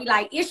bitch. I'd be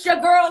like, it's your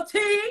girl T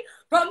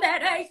from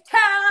that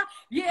H-Town.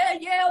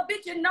 Yeah,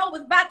 bitch, you know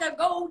it's about to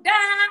go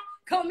down.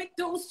 Coming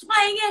through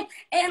swinging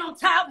and on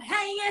top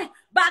hanging.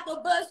 About to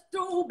bust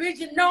through, bitch,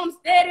 you know I'm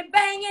steady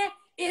banging.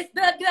 It's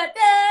the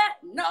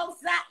no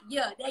side.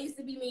 Yeah, that used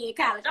to be me in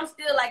college. I'm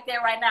still like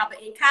that right now,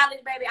 but in college,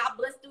 baby, I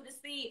bust through the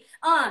seed.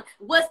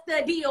 What's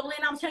the deal?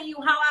 And I'm telling you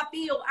how I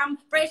feel. I'm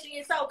fresh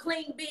and so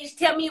clean, bitch.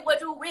 Tell me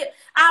what you with.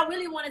 I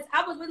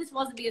was really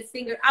supposed to be a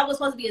singer. I was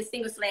supposed to be a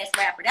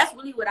singer/rapper. That's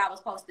really what I was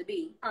supposed to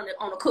be on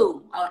the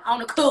cool. I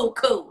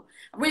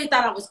really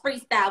thought I was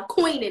freestyle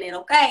queening it,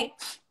 okay?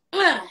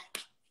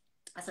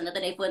 That's another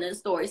day for another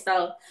story.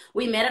 So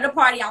we met at a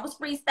party. I was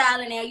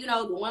freestyling there, you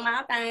know, doing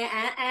my thing,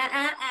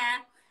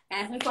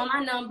 asking for my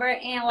number.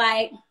 And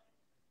like,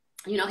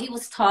 you know, he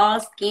was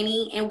tall,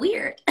 skinny, and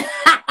weird.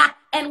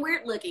 And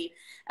weird looking.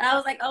 And I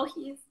was like, oh,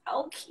 he's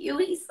so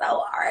cute. He's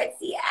so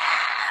artsy.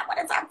 I want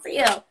to talk to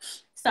him.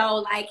 So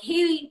like,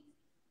 he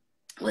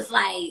was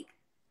like,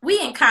 we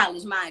in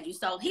college, mind you.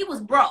 So he was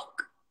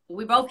broke.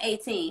 We both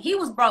 18. He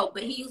was broke,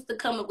 but he used to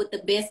come up with the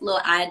best little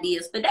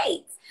ideas for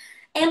dates.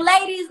 And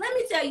ladies, let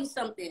me tell you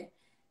something.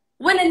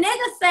 When a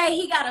nigga say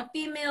he got a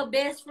female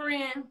best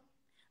friend,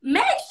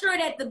 make sure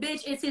that the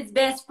bitch is his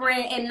best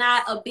friend and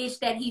not a bitch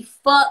that he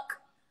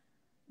fuck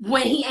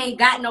when he ain't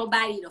got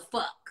nobody to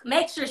fuck.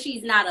 Make sure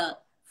she's not a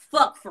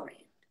fuck friend,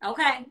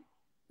 okay?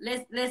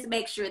 Let's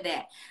make sure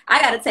that.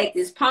 I got to take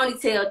this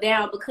ponytail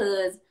down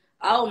because,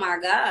 oh my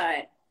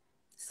God,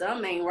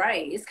 something ain't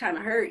right. It's kind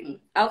of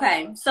hurting.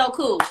 Okay, so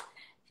cool.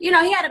 You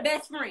know, he had a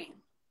best friend.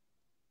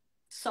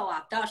 So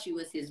I thought she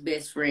was his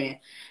best friend.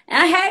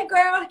 And hey,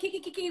 girl,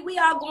 Kiki, we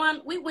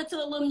went to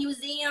a little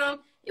museum.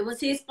 It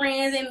was his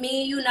friends and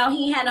me. You know,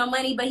 he had no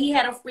money, but he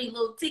had a free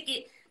little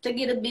ticket to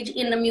get a bitch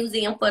in the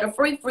museum for the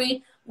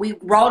free. We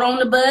rode on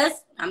the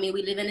bus. I mean,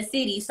 we live in the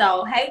city.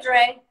 So, hey,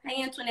 Dre.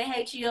 Hey, Antoinette.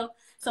 Hey, Chill.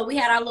 So we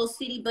had our little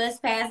city bus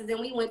passes and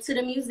we went to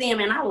the museum,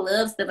 and I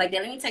love stuff like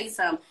that. Let me tell you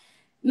something.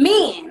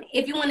 Men,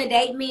 if you want to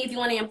date me, if you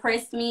want to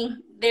impress me,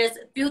 there's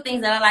a few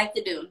things that I like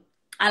to do.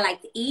 I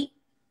like to eat.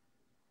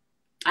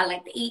 I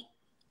like to eat.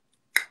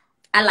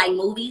 I like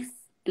movies.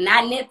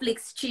 Not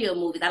Netflix chill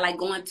movies. I like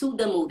going to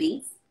the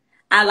movies.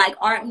 I like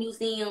art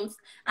museums.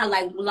 I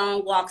like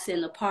long walks in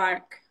the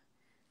park.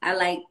 I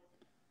like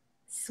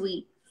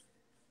sweet,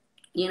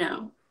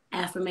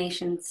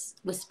 affirmations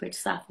whispered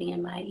softly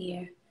in my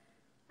ear.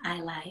 I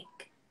like,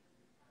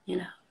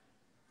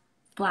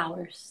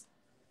 flowers.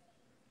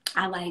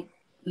 I like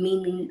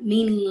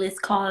meaningless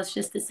calls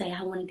just to say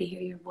I wanted to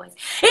hear your voice.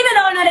 Even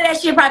though none of that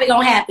shit probably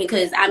gonna happen,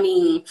 because,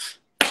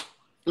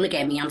 look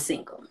at me, I'm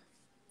single.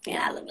 And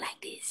I look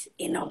like this,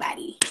 and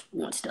nobody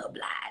wants to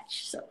oblige.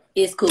 So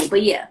it's cool.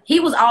 But yeah,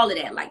 he was all of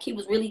that. Like, he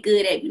was really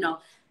good at,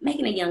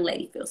 making a young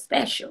lady feel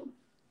special.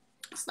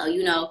 So,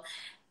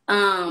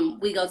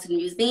 we go to the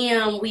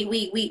museum,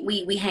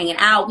 we hanging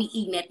out, we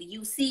eating at the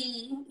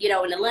UC,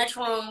 in the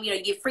lunchroom,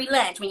 you get free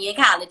lunch when you're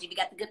in college if you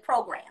got the good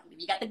program.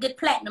 If you got the good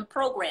platinum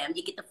program,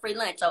 you get the free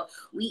lunch. So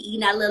we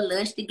eating our little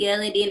lunch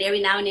together, then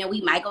every now and then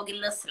we might go get a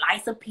little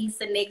slice of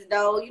pizza next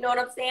door. You know what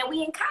I'm saying?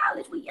 We in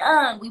college, we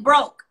young, we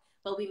broke,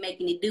 but we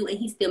making it do, and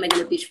he's still making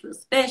the bitch feel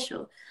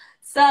special.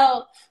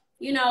 So,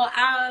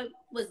 I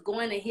was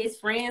going to his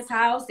friend's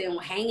house and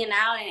hanging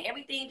out, and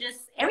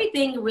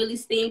everything really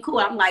seemed cool.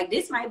 I'm like,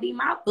 this might be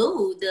my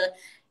boo.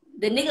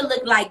 The nigga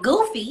looked like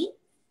Goofy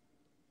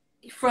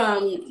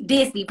from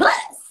Disney Plus,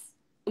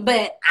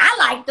 but I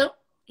liked him.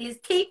 His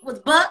teeth was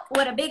buck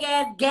with a big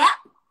ass gap.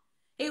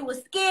 He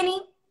was skinny.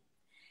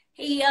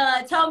 He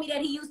told me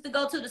that he used to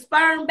go to the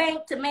sperm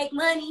bank to make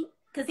money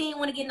because he didn't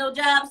want to get no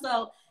job,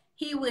 so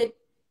he would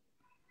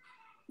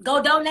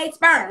go donate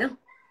sperm.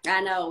 I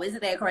know,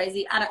 isn't that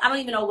crazy? I don't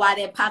even know why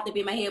that popped up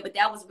in my head, but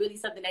that was really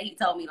something that he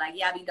told me. Like,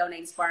 yeah, I be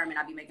donating sperm and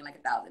I be making like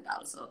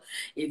 $1,000. So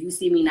if you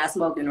see me not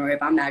smoking or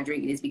if I'm not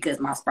drinking, it's because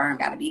my sperm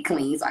got to be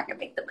clean so I can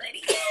make the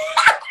money.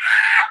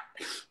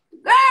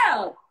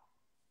 Girl,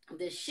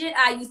 the shit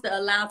I used to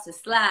allow to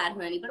slide,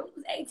 honey. But it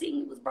was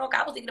 18, it was broke.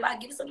 I was thinking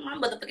about giving some of my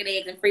motherfucking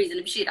eggs and freezing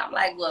them shit. I'm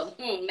like, well,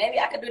 maybe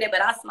I could do that,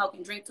 but I smoke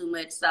and drink too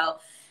much. So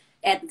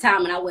at the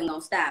time, and I wasn't going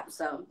to stop.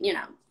 So,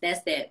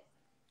 that's that.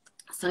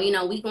 So,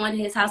 we going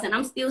to his house, and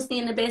I'm still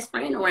seeing the best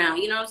friend around,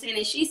 you know what I'm saying?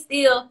 And she's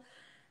still,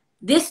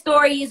 this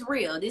story is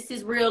real. This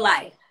is real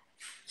life.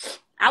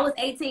 I was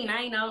 18.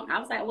 I ain't know. I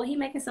was like, well, he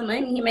making some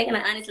money. He making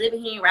an honest living.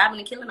 He ain't robbing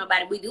and killing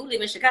nobody. We do live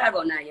in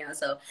Chicago now, y'all.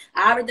 So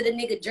I already did a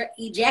nigga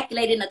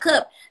ejaculate in a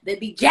cup that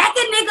be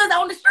jacking niggas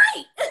on the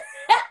street.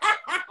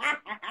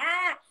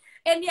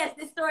 And yes,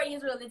 this story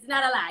is real. It's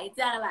not a lie. It's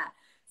not a lie.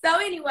 So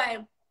anyway,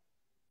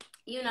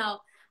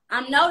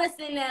 I'm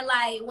noticing that,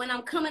 like, when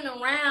I'm coming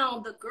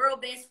around, the girl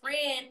best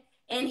friend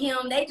and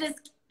him, they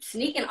just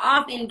sneaking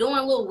off and doing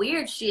little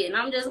weird shit. And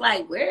I'm just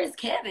like, where is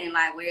Kevin?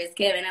 Like, where is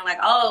Kevin? And like,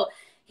 oh,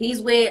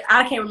 he's with,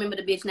 I can't remember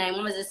the bitch name.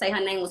 I'm going to just say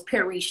her name was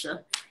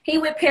Parisha. He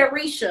with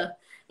Parisha.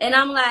 And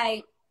I'm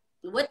like,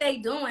 what they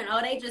doing? Oh,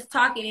 they just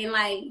talking. And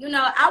like,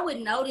 I would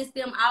notice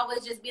them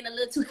always just being a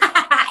little too,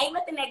 ain't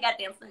nothing that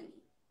goddamn funny.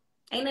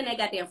 Ain't nothing that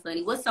goddamn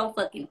funny. What's so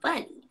fucking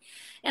funny?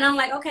 And I'm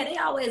like, okay, they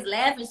always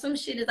laugh and some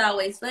shit is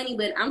always funny,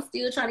 but I'm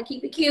still trying to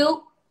keep it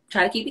cute.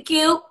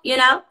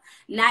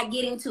 Not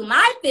get into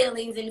my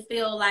feelings and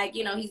feel like,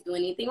 he's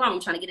doing anything wrong. I'm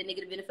trying to get a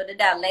nigga the benefit of the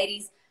doubt.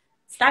 Ladies,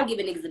 stop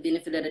giving niggas the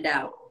benefit of the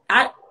doubt.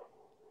 I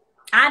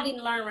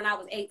didn't learn when I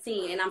was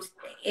 18, and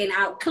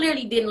I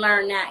clearly didn't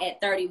learn now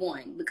at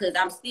 31 because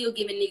I'm still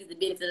giving niggas the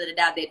benefit of the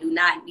doubt that do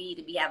not need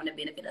to be having the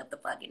benefit of the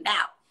fucking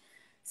doubt.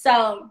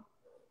 So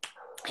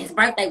his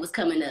birthday was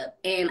coming up,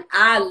 and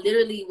I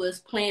literally was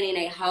planning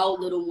a whole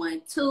little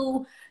one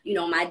too.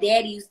 My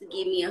daddy used to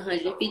give me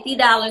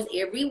 $150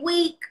 every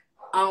week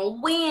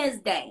on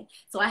Wednesday.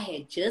 So I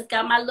had just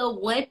got my little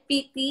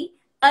 $150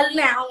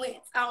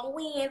 allowance on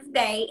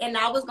Wednesday, and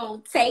I was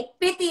going to take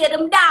 50 of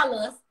them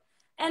dollars,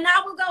 and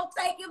I was going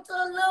to take him to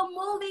a little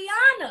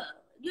movie-ana.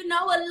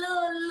 A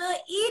little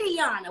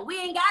Ediana. We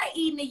ain't got to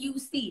eat in the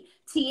UC.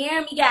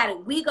 Tiaramy got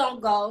it. We going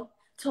to go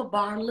to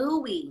Bar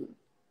Louie.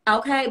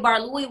 Okay,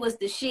 Bar Louie was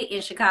the shit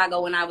in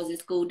Chicago when I was in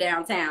school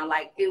downtown.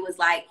 Like, it was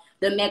like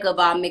the mecca of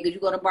all meccas. You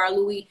go to Bar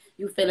Louie,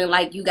 you feeling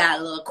like you got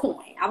a little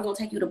coin. I was going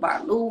to take you to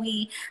Bar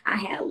Louie. I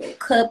had a little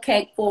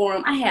cupcake for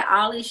him. I had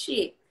all this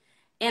shit.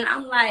 And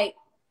I'm like,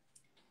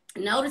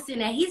 noticing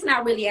that he's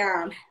not really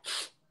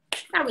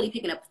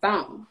picking up the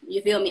phone.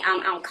 You feel me?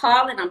 I'm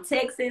calling, I'm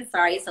texting.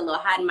 Sorry, it's a little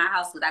hot in my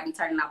house because I be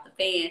turning off the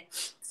fan.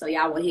 So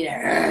y'all will hear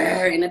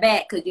that in the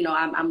back because,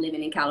 I'm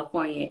living in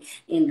California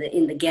in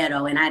the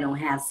ghetto, and I don't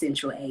have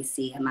central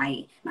AC. And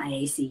my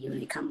AC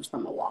unit comes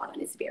from a wall,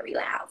 and it's very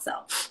loud. So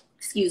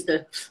excuse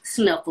the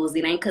snuffles.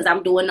 It ain't because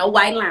I'm doing no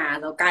white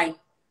lines, okay?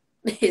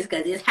 It's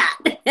because it's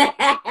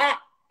hot.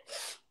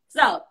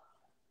 So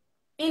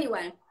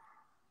anyway,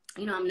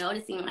 I'm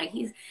noticing like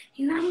he's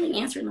not really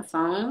answering the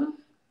phone.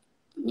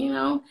 You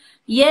know,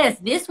 yes,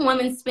 this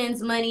woman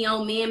spends money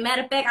on men.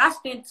 Matter of fact, I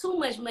spend too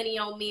much money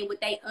on men with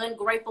they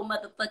ungrateful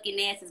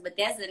motherfucking asses. But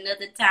that's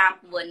another time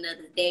for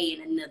another day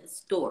and another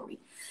story.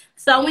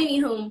 So,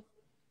 anywho,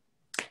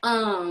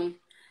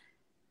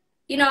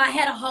 you know, I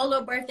had a whole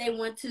little birthday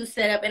 1-2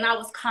 set up, and I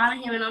was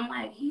calling him, and I'm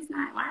like,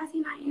 why is he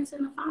not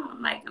answering the phone?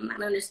 I'm like, I'm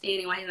not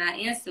understanding why he's not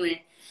answering.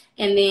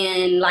 And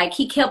then, like,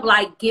 he kept,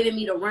 like, giving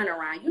me the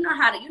runaround. You know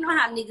how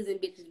niggas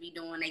and bitches be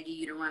doing? They give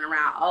you the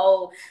runaround.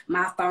 Oh,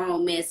 my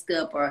phone messed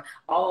up, or,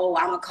 oh,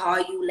 I'm going to call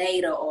you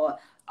later, or,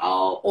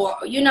 oh, or,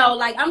 you know,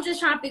 like, I'm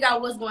just trying to figure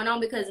out what's going on,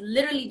 because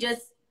literally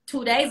just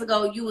 2 days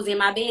ago, you was in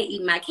my bed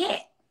eating my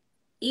cat.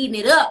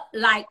 Eating it up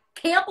like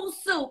Campbell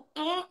soup.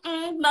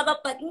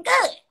 Motherfucking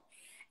good.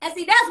 And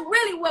see, that's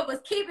really what was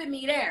keeping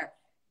me there.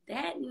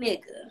 That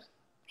nigga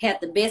had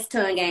the best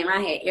tongue game I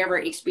had ever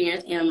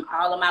experienced in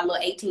all of my little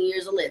 18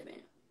 years of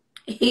living.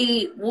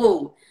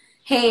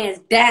 Hands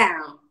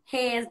down.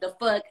 Hands the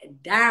fuck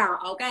down,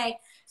 okay?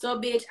 So,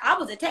 bitch, I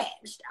was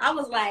attached. I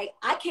was like,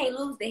 I can't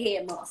lose the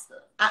head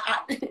monster.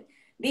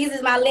 These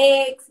is my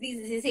legs.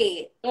 These is his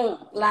head.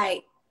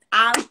 Like,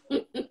 I'm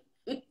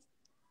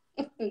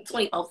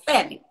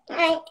 24/7.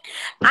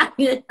 I'm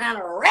just trying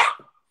to wrap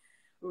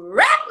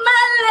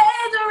my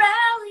legs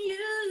around you.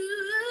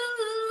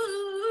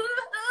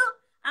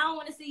 I don't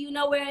want to see you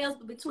nowhere else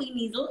but between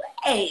these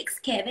legs,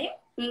 Kevin.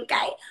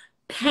 Okay?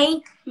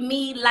 Paint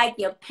me like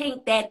you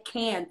paint that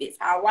canvas,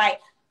 all right?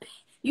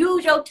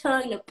 Use your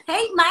tongue to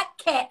paint my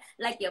cat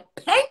like you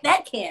paint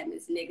that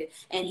canvas, nigga.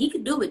 And he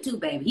could do it too,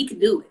 baby. He could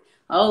do it.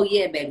 Oh,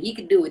 yeah, baby. He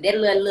could do it. That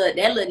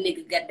little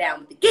nigga got down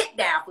with the get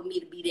down for me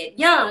to be that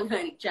young,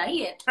 honey child.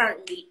 He had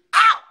turned me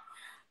out.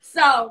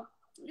 So,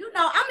 you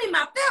know, I'm in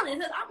my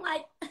feelings. I'm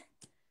like,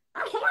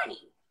 I'm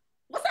horny.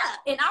 What's up?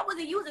 And I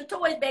wasn't using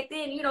toys back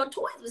then. You know,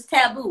 toys was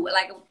taboo.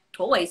 Like,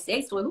 toys,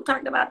 sex toys. Who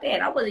talked about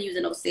that? I wasn't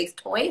using no sex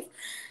toys.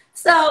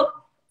 So,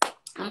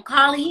 I'm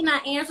calling. He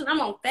not answering.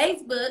 I'm on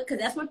Facebook because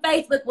that's when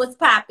Facebook was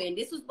popping.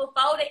 This was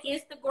before the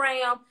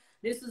Instagram.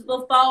 This was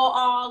before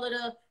all of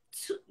the,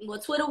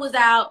 Twitter was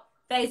out.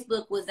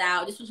 Facebook was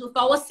out. This was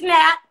before a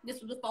Snap.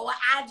 This was before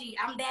a IG.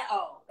 I'm that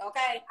old,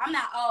 okay? I'm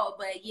not old,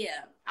 but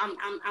yeah, I'm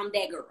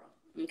that girl,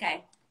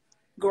 okay?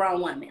 Grown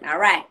woman, all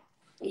right?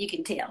 You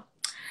can tell.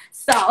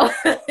 So,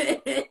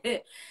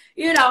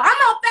 you know, I'm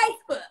on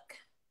Facebook.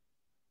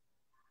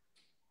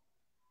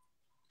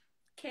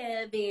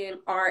 Kevin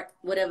Art,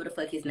 whatever the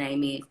fuck his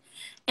name is.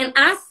 And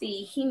I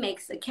see he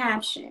makes a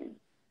caption,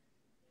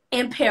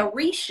 and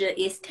Parisha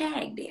is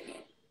tagged in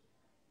it.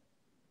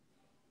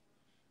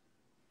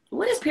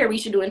 What is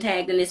Parisha doing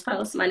tagged in this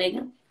post, my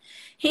nigga?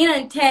 He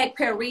done tagged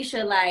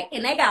Parisha like,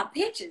 and they got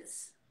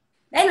pictures.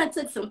 They done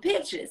took some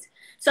pictures.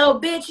 So,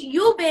 bitch,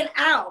 you been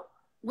out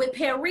with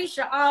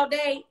Parisha all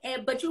day,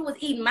 but you was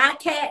eating my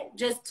cat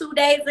just 2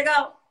 days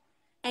ago,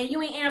 and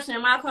you ain't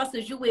answering my calls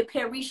because you with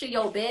Parisha,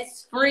 your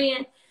best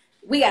friend.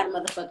 We got a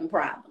motherfucking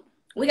problem.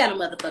 We got a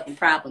motherfucking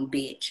problem,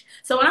 bitch.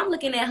 So when I'm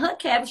looking at her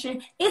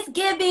caption, it's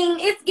giving,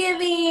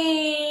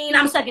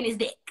 I'm sucking his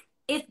dick.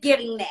 It's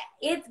giving that.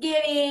 It's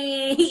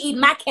giving, he eating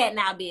my cat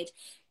now, bitch.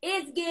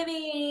 It's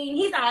giving,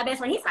 he's not my best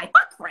friend. He's my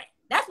fuck friend.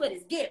 That's what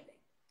it's giving.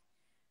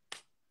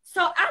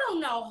 So I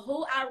don't know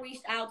who I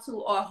reached out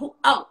to or who,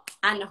 oh,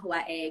 I know who I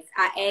asked.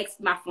 I asked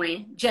my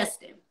friend,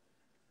 Justin.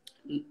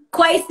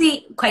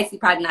 Quasi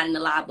probably not in the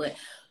live, but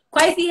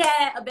Quasi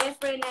had a best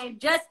friend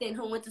named Justin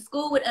who went to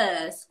school with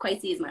us.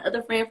 Quasi is my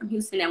other friend from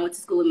Houston that went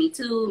to school with me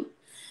too.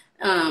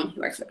 He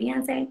works for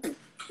Beyonce.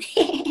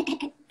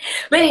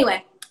 But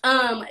anyway,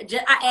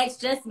 I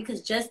asked Justin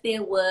because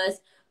Justin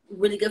was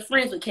really good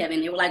friends with Kevin.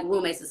 They were like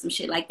roommates or some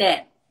shit like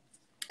that.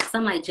 So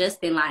I'm like,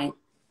 Justin, like,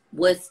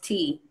 what's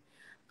tea?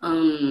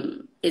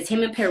 Is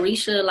him and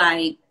Parisha,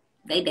 like,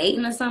 they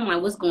dating or something?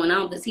 Like, what's going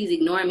on? Because he's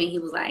ignoring me. He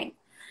was like,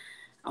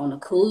 on a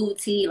cool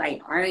tea,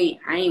 like, I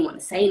ain't want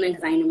to say nothing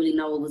because I didn't really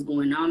know what was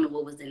going on or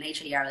what was the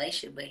nature of your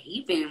relationship. But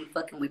he been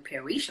fucking with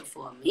Parisha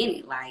for a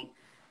minute. Like,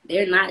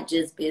 they're not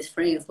just best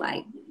friends.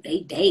 Like, they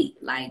date.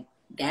 Like,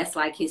 that's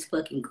like his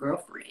fucking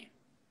girlfriend.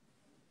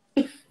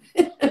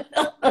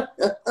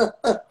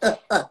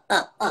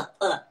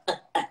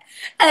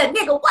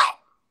 Nigga, what?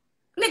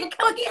 Nigga,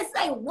 come again,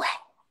 say what?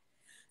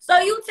 So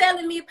you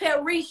telling me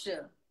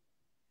Parisha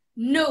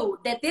knew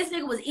that this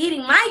nigga was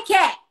eating my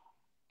cat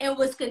and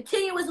was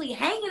continuously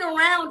hanging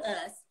around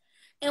us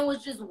and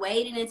was just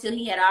waiting until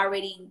he had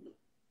already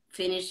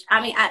finished?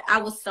 I mean, I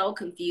was so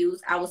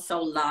confused. I was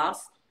so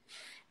lost.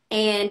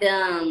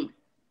 And,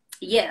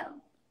 yeah,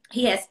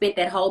 he had spent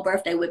that whole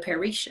birthday with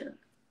Parisha.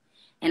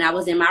 And I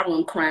was in my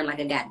room crying like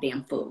a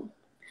goddamn fool.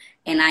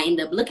 And I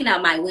ended up looking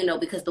out my window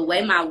because the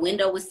way my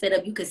window was set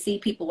up, you could see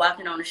people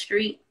walking on the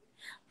street.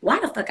 Why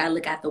the fuck I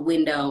look out the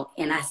window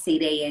and I see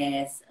they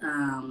ass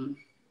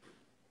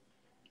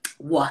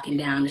walking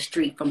down the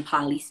street from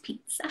Polly's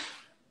Pizza.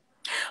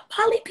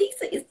 Polly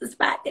Pizza is the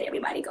spot that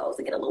everybody goes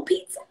to get a little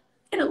pizza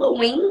and a little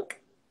wing.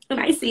 And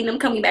I seen them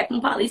coming back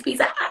from Polly's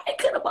Pizza. I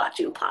could have bought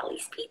you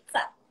Polly's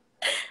Pizza.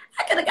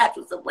 I could have got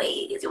you some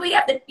wings. You ain't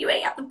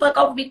have to fuck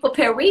over me for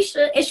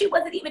Parisha. And she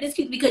wasn't even as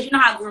cute because you know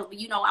how girls,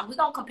 we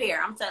gonna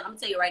compare. I'm telling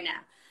you right now.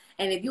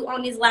 And if you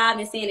on this live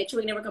and saying that you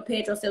ain't never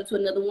compared yourself to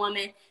another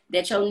woman,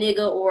 that your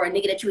nigga or a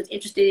nigga that you was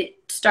interested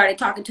started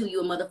talking to, you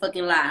a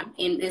motherfucking lie.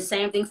 And the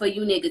same thing for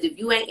you niggas. If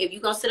you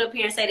gonna sit up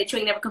here and say that you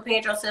ain't never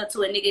compared yourself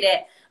to a nigga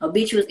that a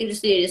bitch you was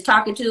interested in is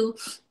talking to,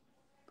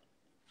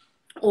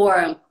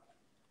 or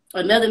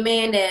another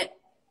man that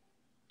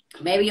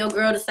maybe your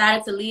girl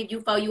decided to leave you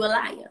for, you a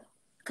liar.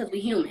 Because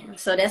we human.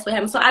 So that's what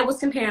happened. So I was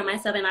comparing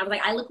myself and I was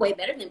like, I look way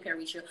better than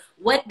Parisha.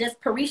 What does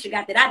Parisha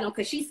got that I know?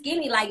 Because she's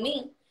skinny like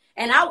me.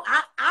 And I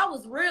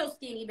was real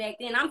skinny back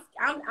then.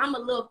 I'm a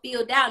little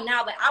filled out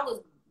now, but I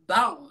was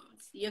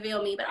bones. You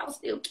feel me? But I was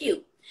still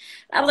cute.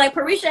 I was like,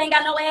 Parisha ain't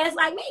got no ass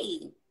like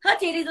me. Her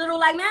titties look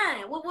like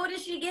mine. What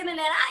is she giving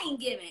that I ain't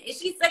giving?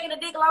 Is she sucking a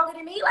dick longer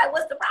than me? Like,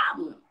 what's the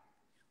problem?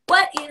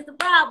 What is the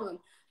problem?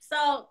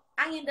 So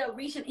I ended up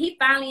he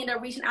finally ended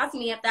up reaching out to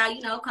me after I,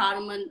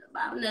 called him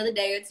about another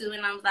day or two.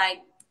 And I was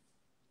like,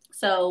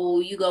 so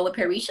you go with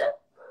Parisha?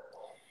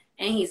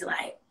 And he's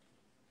like,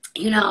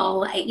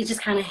 it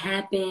just kind of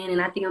happened.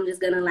 And I think I'm just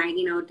going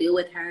to deal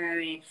with her.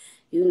 And,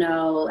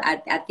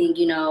 I think,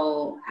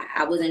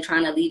 I wasn't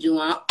trying to lead you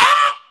on.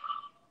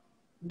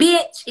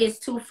 Bitch, it's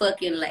too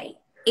fucking late.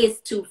 It's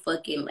too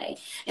fucking late.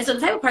 And so the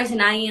type of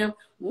person I am,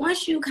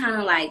 once you kind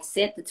of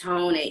set the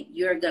tone that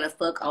you're going to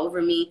fuck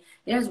over me,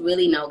 there's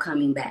really no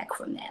coming back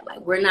from that.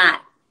 Like, we're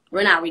not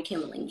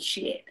rekindling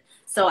shit.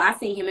 So I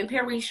seen him and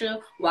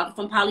Parisha walking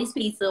from Polly's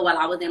Pizza while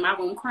I was in my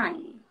room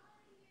crying.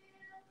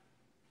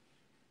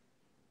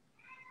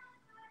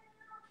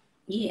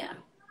 Yeah.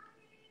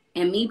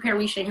 And me,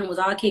 Parisha, and him was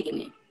all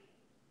kicking it.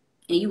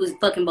 And you was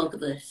fucking both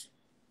of us.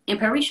 And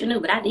Parisha knew,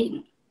 but I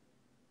didn't.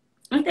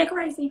 Ain't that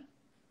crazy?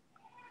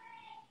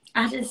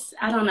 I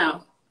don't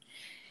know.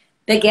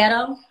 The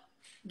ghetto.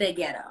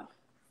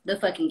 The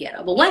fucking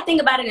ghetto. But one thing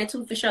about it, and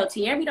two for sure,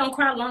 Tiaramy don't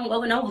cry long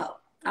over no hoe.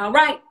 All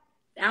right?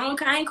 I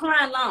ain't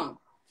crying long.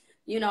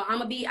 I'm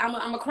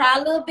gonna cry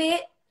a little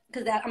bit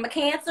because I'm a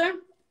Cancer.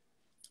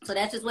 So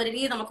that's just what it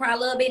is. I'm gonna cry a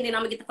little bit and then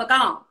I'm gonna get the fuck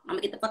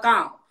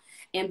on.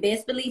 And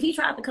best believe he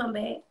tried to come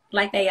back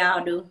like they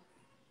all do.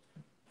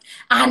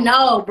 I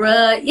know,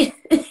 bruh.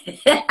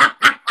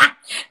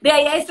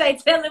 They say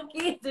tell them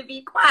kids to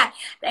be quiet.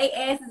 They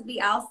asses be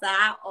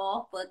outside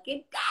all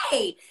fucking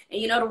day.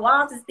 And the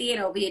walls is thin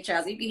over here,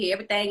 child. So you can hear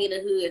everything in the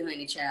hood,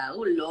 honey, child.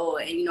 Oh,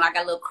 Lord. And I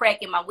got a little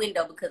crack in my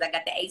window because I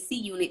got the AC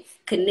unit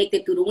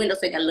connected through the window.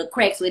 So I got a little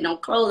crack so it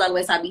don't close all the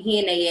way. So I be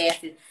hearing they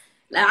asses.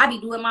 Like, I be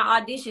doing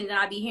my auditions and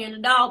I be hearing the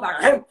dog bark.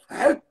 I like,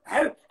 shut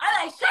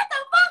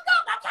the fuck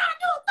up. I'm trying to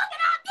do a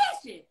fucking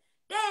audition.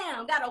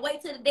 Damn, gotta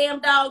wait till the damn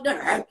dog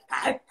done.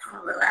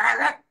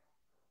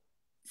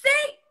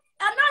 See?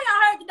 I know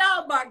y'all heard the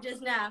dog bark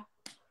just now.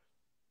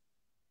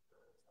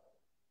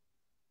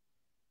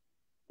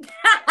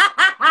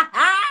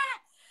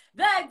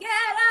 The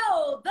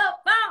ghetto, the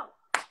funk,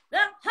 the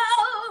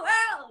whole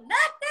world,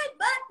 nothing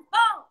but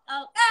funk,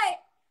 okay?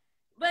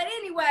 But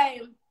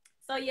anyway,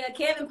 so yeah,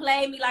 Kevin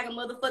played me like a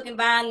motherfucking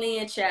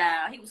violin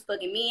child. He was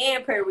fucking me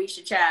and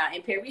Parisha child.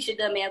 And Parisha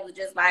dumbass was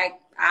just like,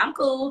 I'm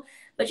cool.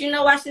 But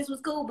why this was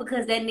cool?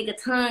 Because that nigga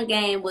tongue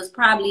game was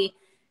probably,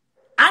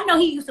 I know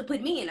he used to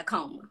put me in a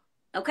coma.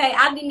 Okay,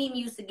 I didn't even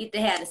used to get to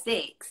have the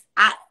sex.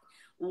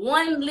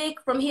 One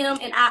lick from him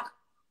and I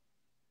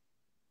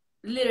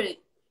literally,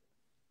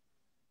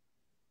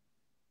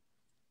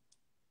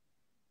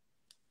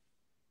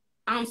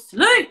 I'm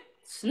sleep,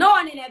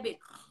 snoring in that bitch.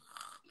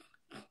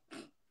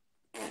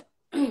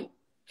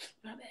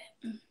 My bad.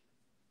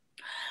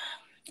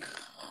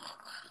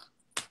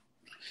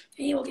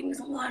 Hey, you will give me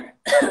some water.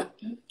 I'm a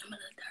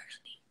little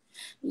thirsty.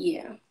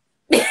 Yeah.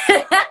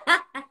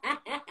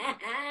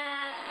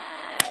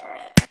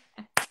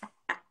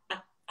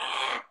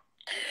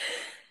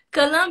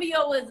 Columbia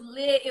was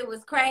lit. It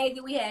was crazy.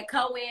 We had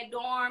co-ed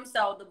dorms,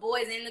 so the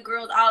boys and the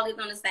girls all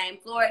lived on the same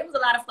floor. It was a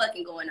lot of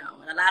fucking going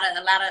on. A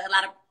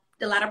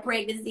lot of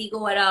pregnancy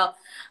going on.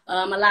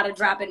 A lot of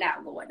dropping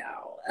out going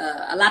on.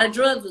 A lot of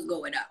drugs was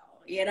going on.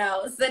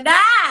 So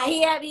now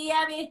he had me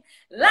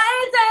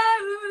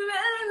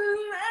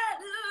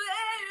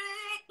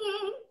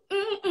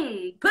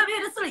put me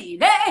to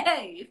sleep.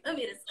 Hey, put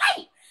me to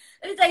sleep.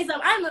 Let me tell you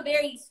something. I'm a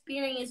very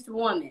experienced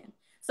woman.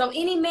 So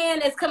any man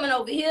that's coming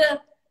over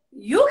here,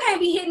 you can't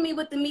be hitting me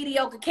with the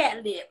mediocre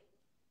catnip.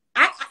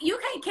 You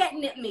can't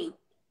catnip me.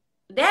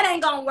 That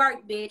ain't gonna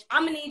work, bitch.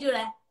 I'm gonna need you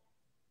to.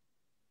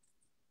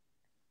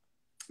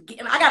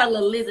 I got a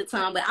little lizard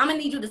tongue, but I'm gonna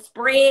need you to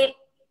spread.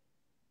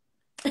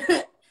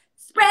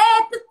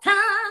 Spread the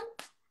tongue.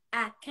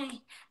 I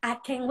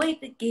can't wait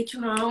to get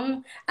you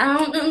on. I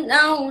don't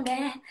know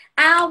that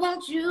I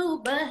want you,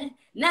 but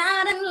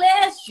not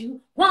unless you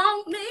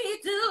want me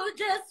to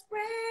just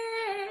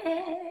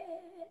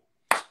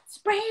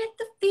spread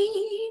the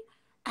feet.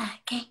 I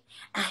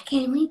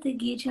can't wait to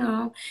get you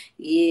on.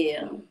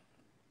 Yeah.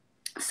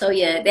 So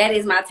yeah, that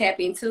is my Tap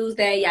In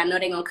Tuesday. Y'all know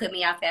they're gonna cut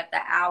me off after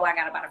an hour. I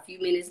got about a few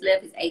minutes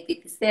left. It's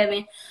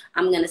 8:57.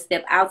 I'm gonna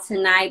step out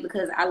tonight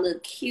because I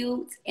look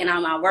cute and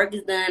all my work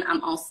is done.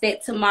 I'm on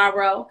set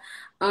tomorrow.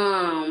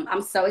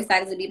 I'm so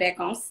excited to be back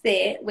on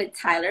set with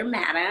Tyler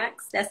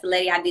Maddox. That's the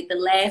lady I did the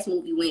last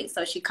movie with.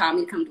 So she called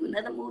me to come do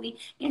another movie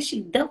and she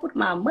doubled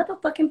my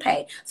motherfucking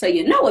pay. So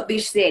you know what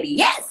bitch said?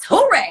 Yes,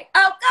 hooray.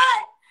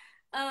 Okay.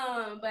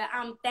 But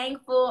I'm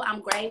thankful,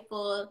 I'm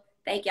grateful.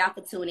 Thank y'all for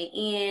tuning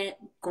in.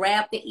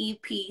 Grab the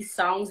EP,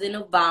 Songs in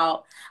the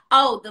Vault.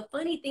 Oh, the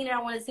funny thing that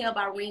I want to tell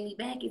about Ring Me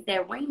Back is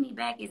that Ring Me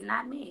Back is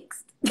not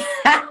mixed.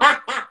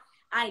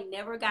 I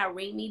never got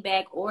Ring Me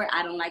Back, or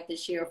I don't like to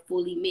share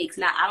fully mixed.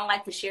 Now, I don't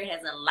like to share it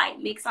has a light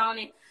mix on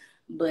it,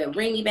 but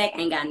Ring Me Back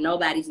ain't got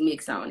nobody's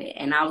mix on it.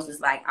 And I was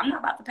just like, I'm not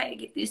about to pay to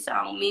get this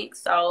song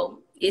mixed,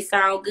 so it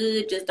sound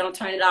good. Just don't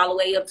turn it all the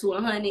way up to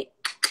 100, and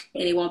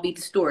it won't be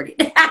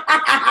distorted.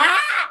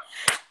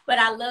 But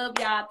I love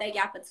y'all. Thank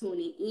y'all for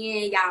tuning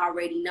in. Y'all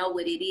already know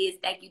what it is.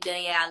 Thank you,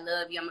 Danielle. I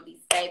love you. I'm going to be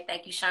safe.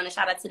 Thank you, Shauna.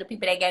 Shout out to the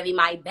people that gave me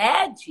my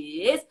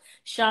badges.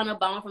 Shauna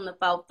Bone from the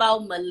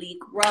 4-4, Malik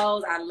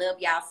Rose. I love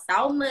y'all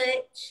so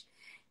much.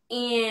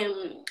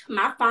 And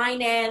my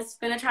fine ass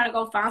finna try to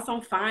go find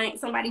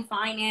somebody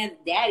fine ass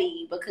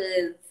daddy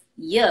because,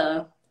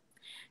 yeah,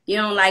 you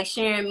don't like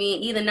sharing me.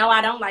 Either no,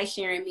 I don't like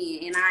sharing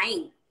me, and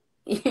I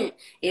ain't.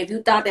 If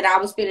you thought that I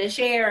was finna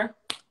share,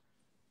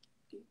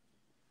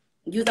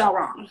 you thought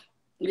wrong.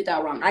 You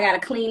thought wrong. I got to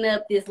clean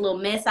up this little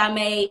mess I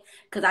made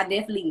because I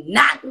definitely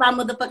knocked my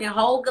motherfucking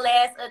whole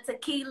glass of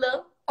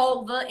tequila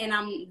over, and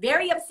I'm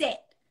very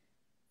upset.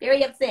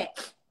 Very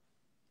upset.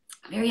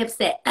 Very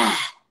upset.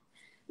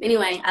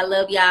 Anyway, I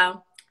love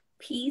y'all.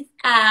 Peace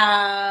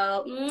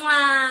out.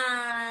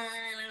 Mwah.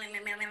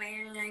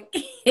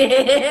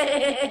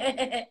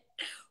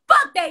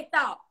 Fuck they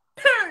thought.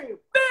 Period,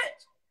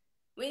 bitch.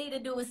 We need to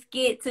do a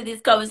skit to this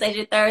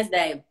Conversation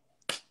Thursday.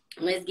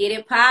 Let's get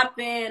it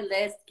poppin'.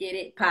 Let's get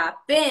it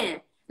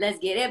poppin'. Let's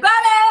get it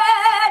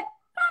poppin'.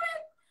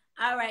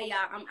 All right, y'all.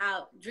 I'm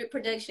out. Drip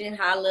Production,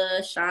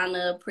 Holla,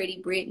 Shauna, Pretty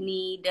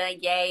Brittany,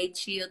 Danye,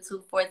 Chill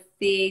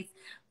 246,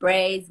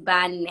 Braids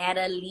by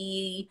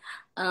Natalie,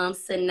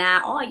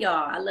 Sanaa. All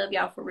y'all. I love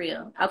y'all for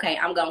real. Okay,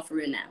 I'm going for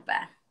real now.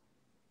 Bye.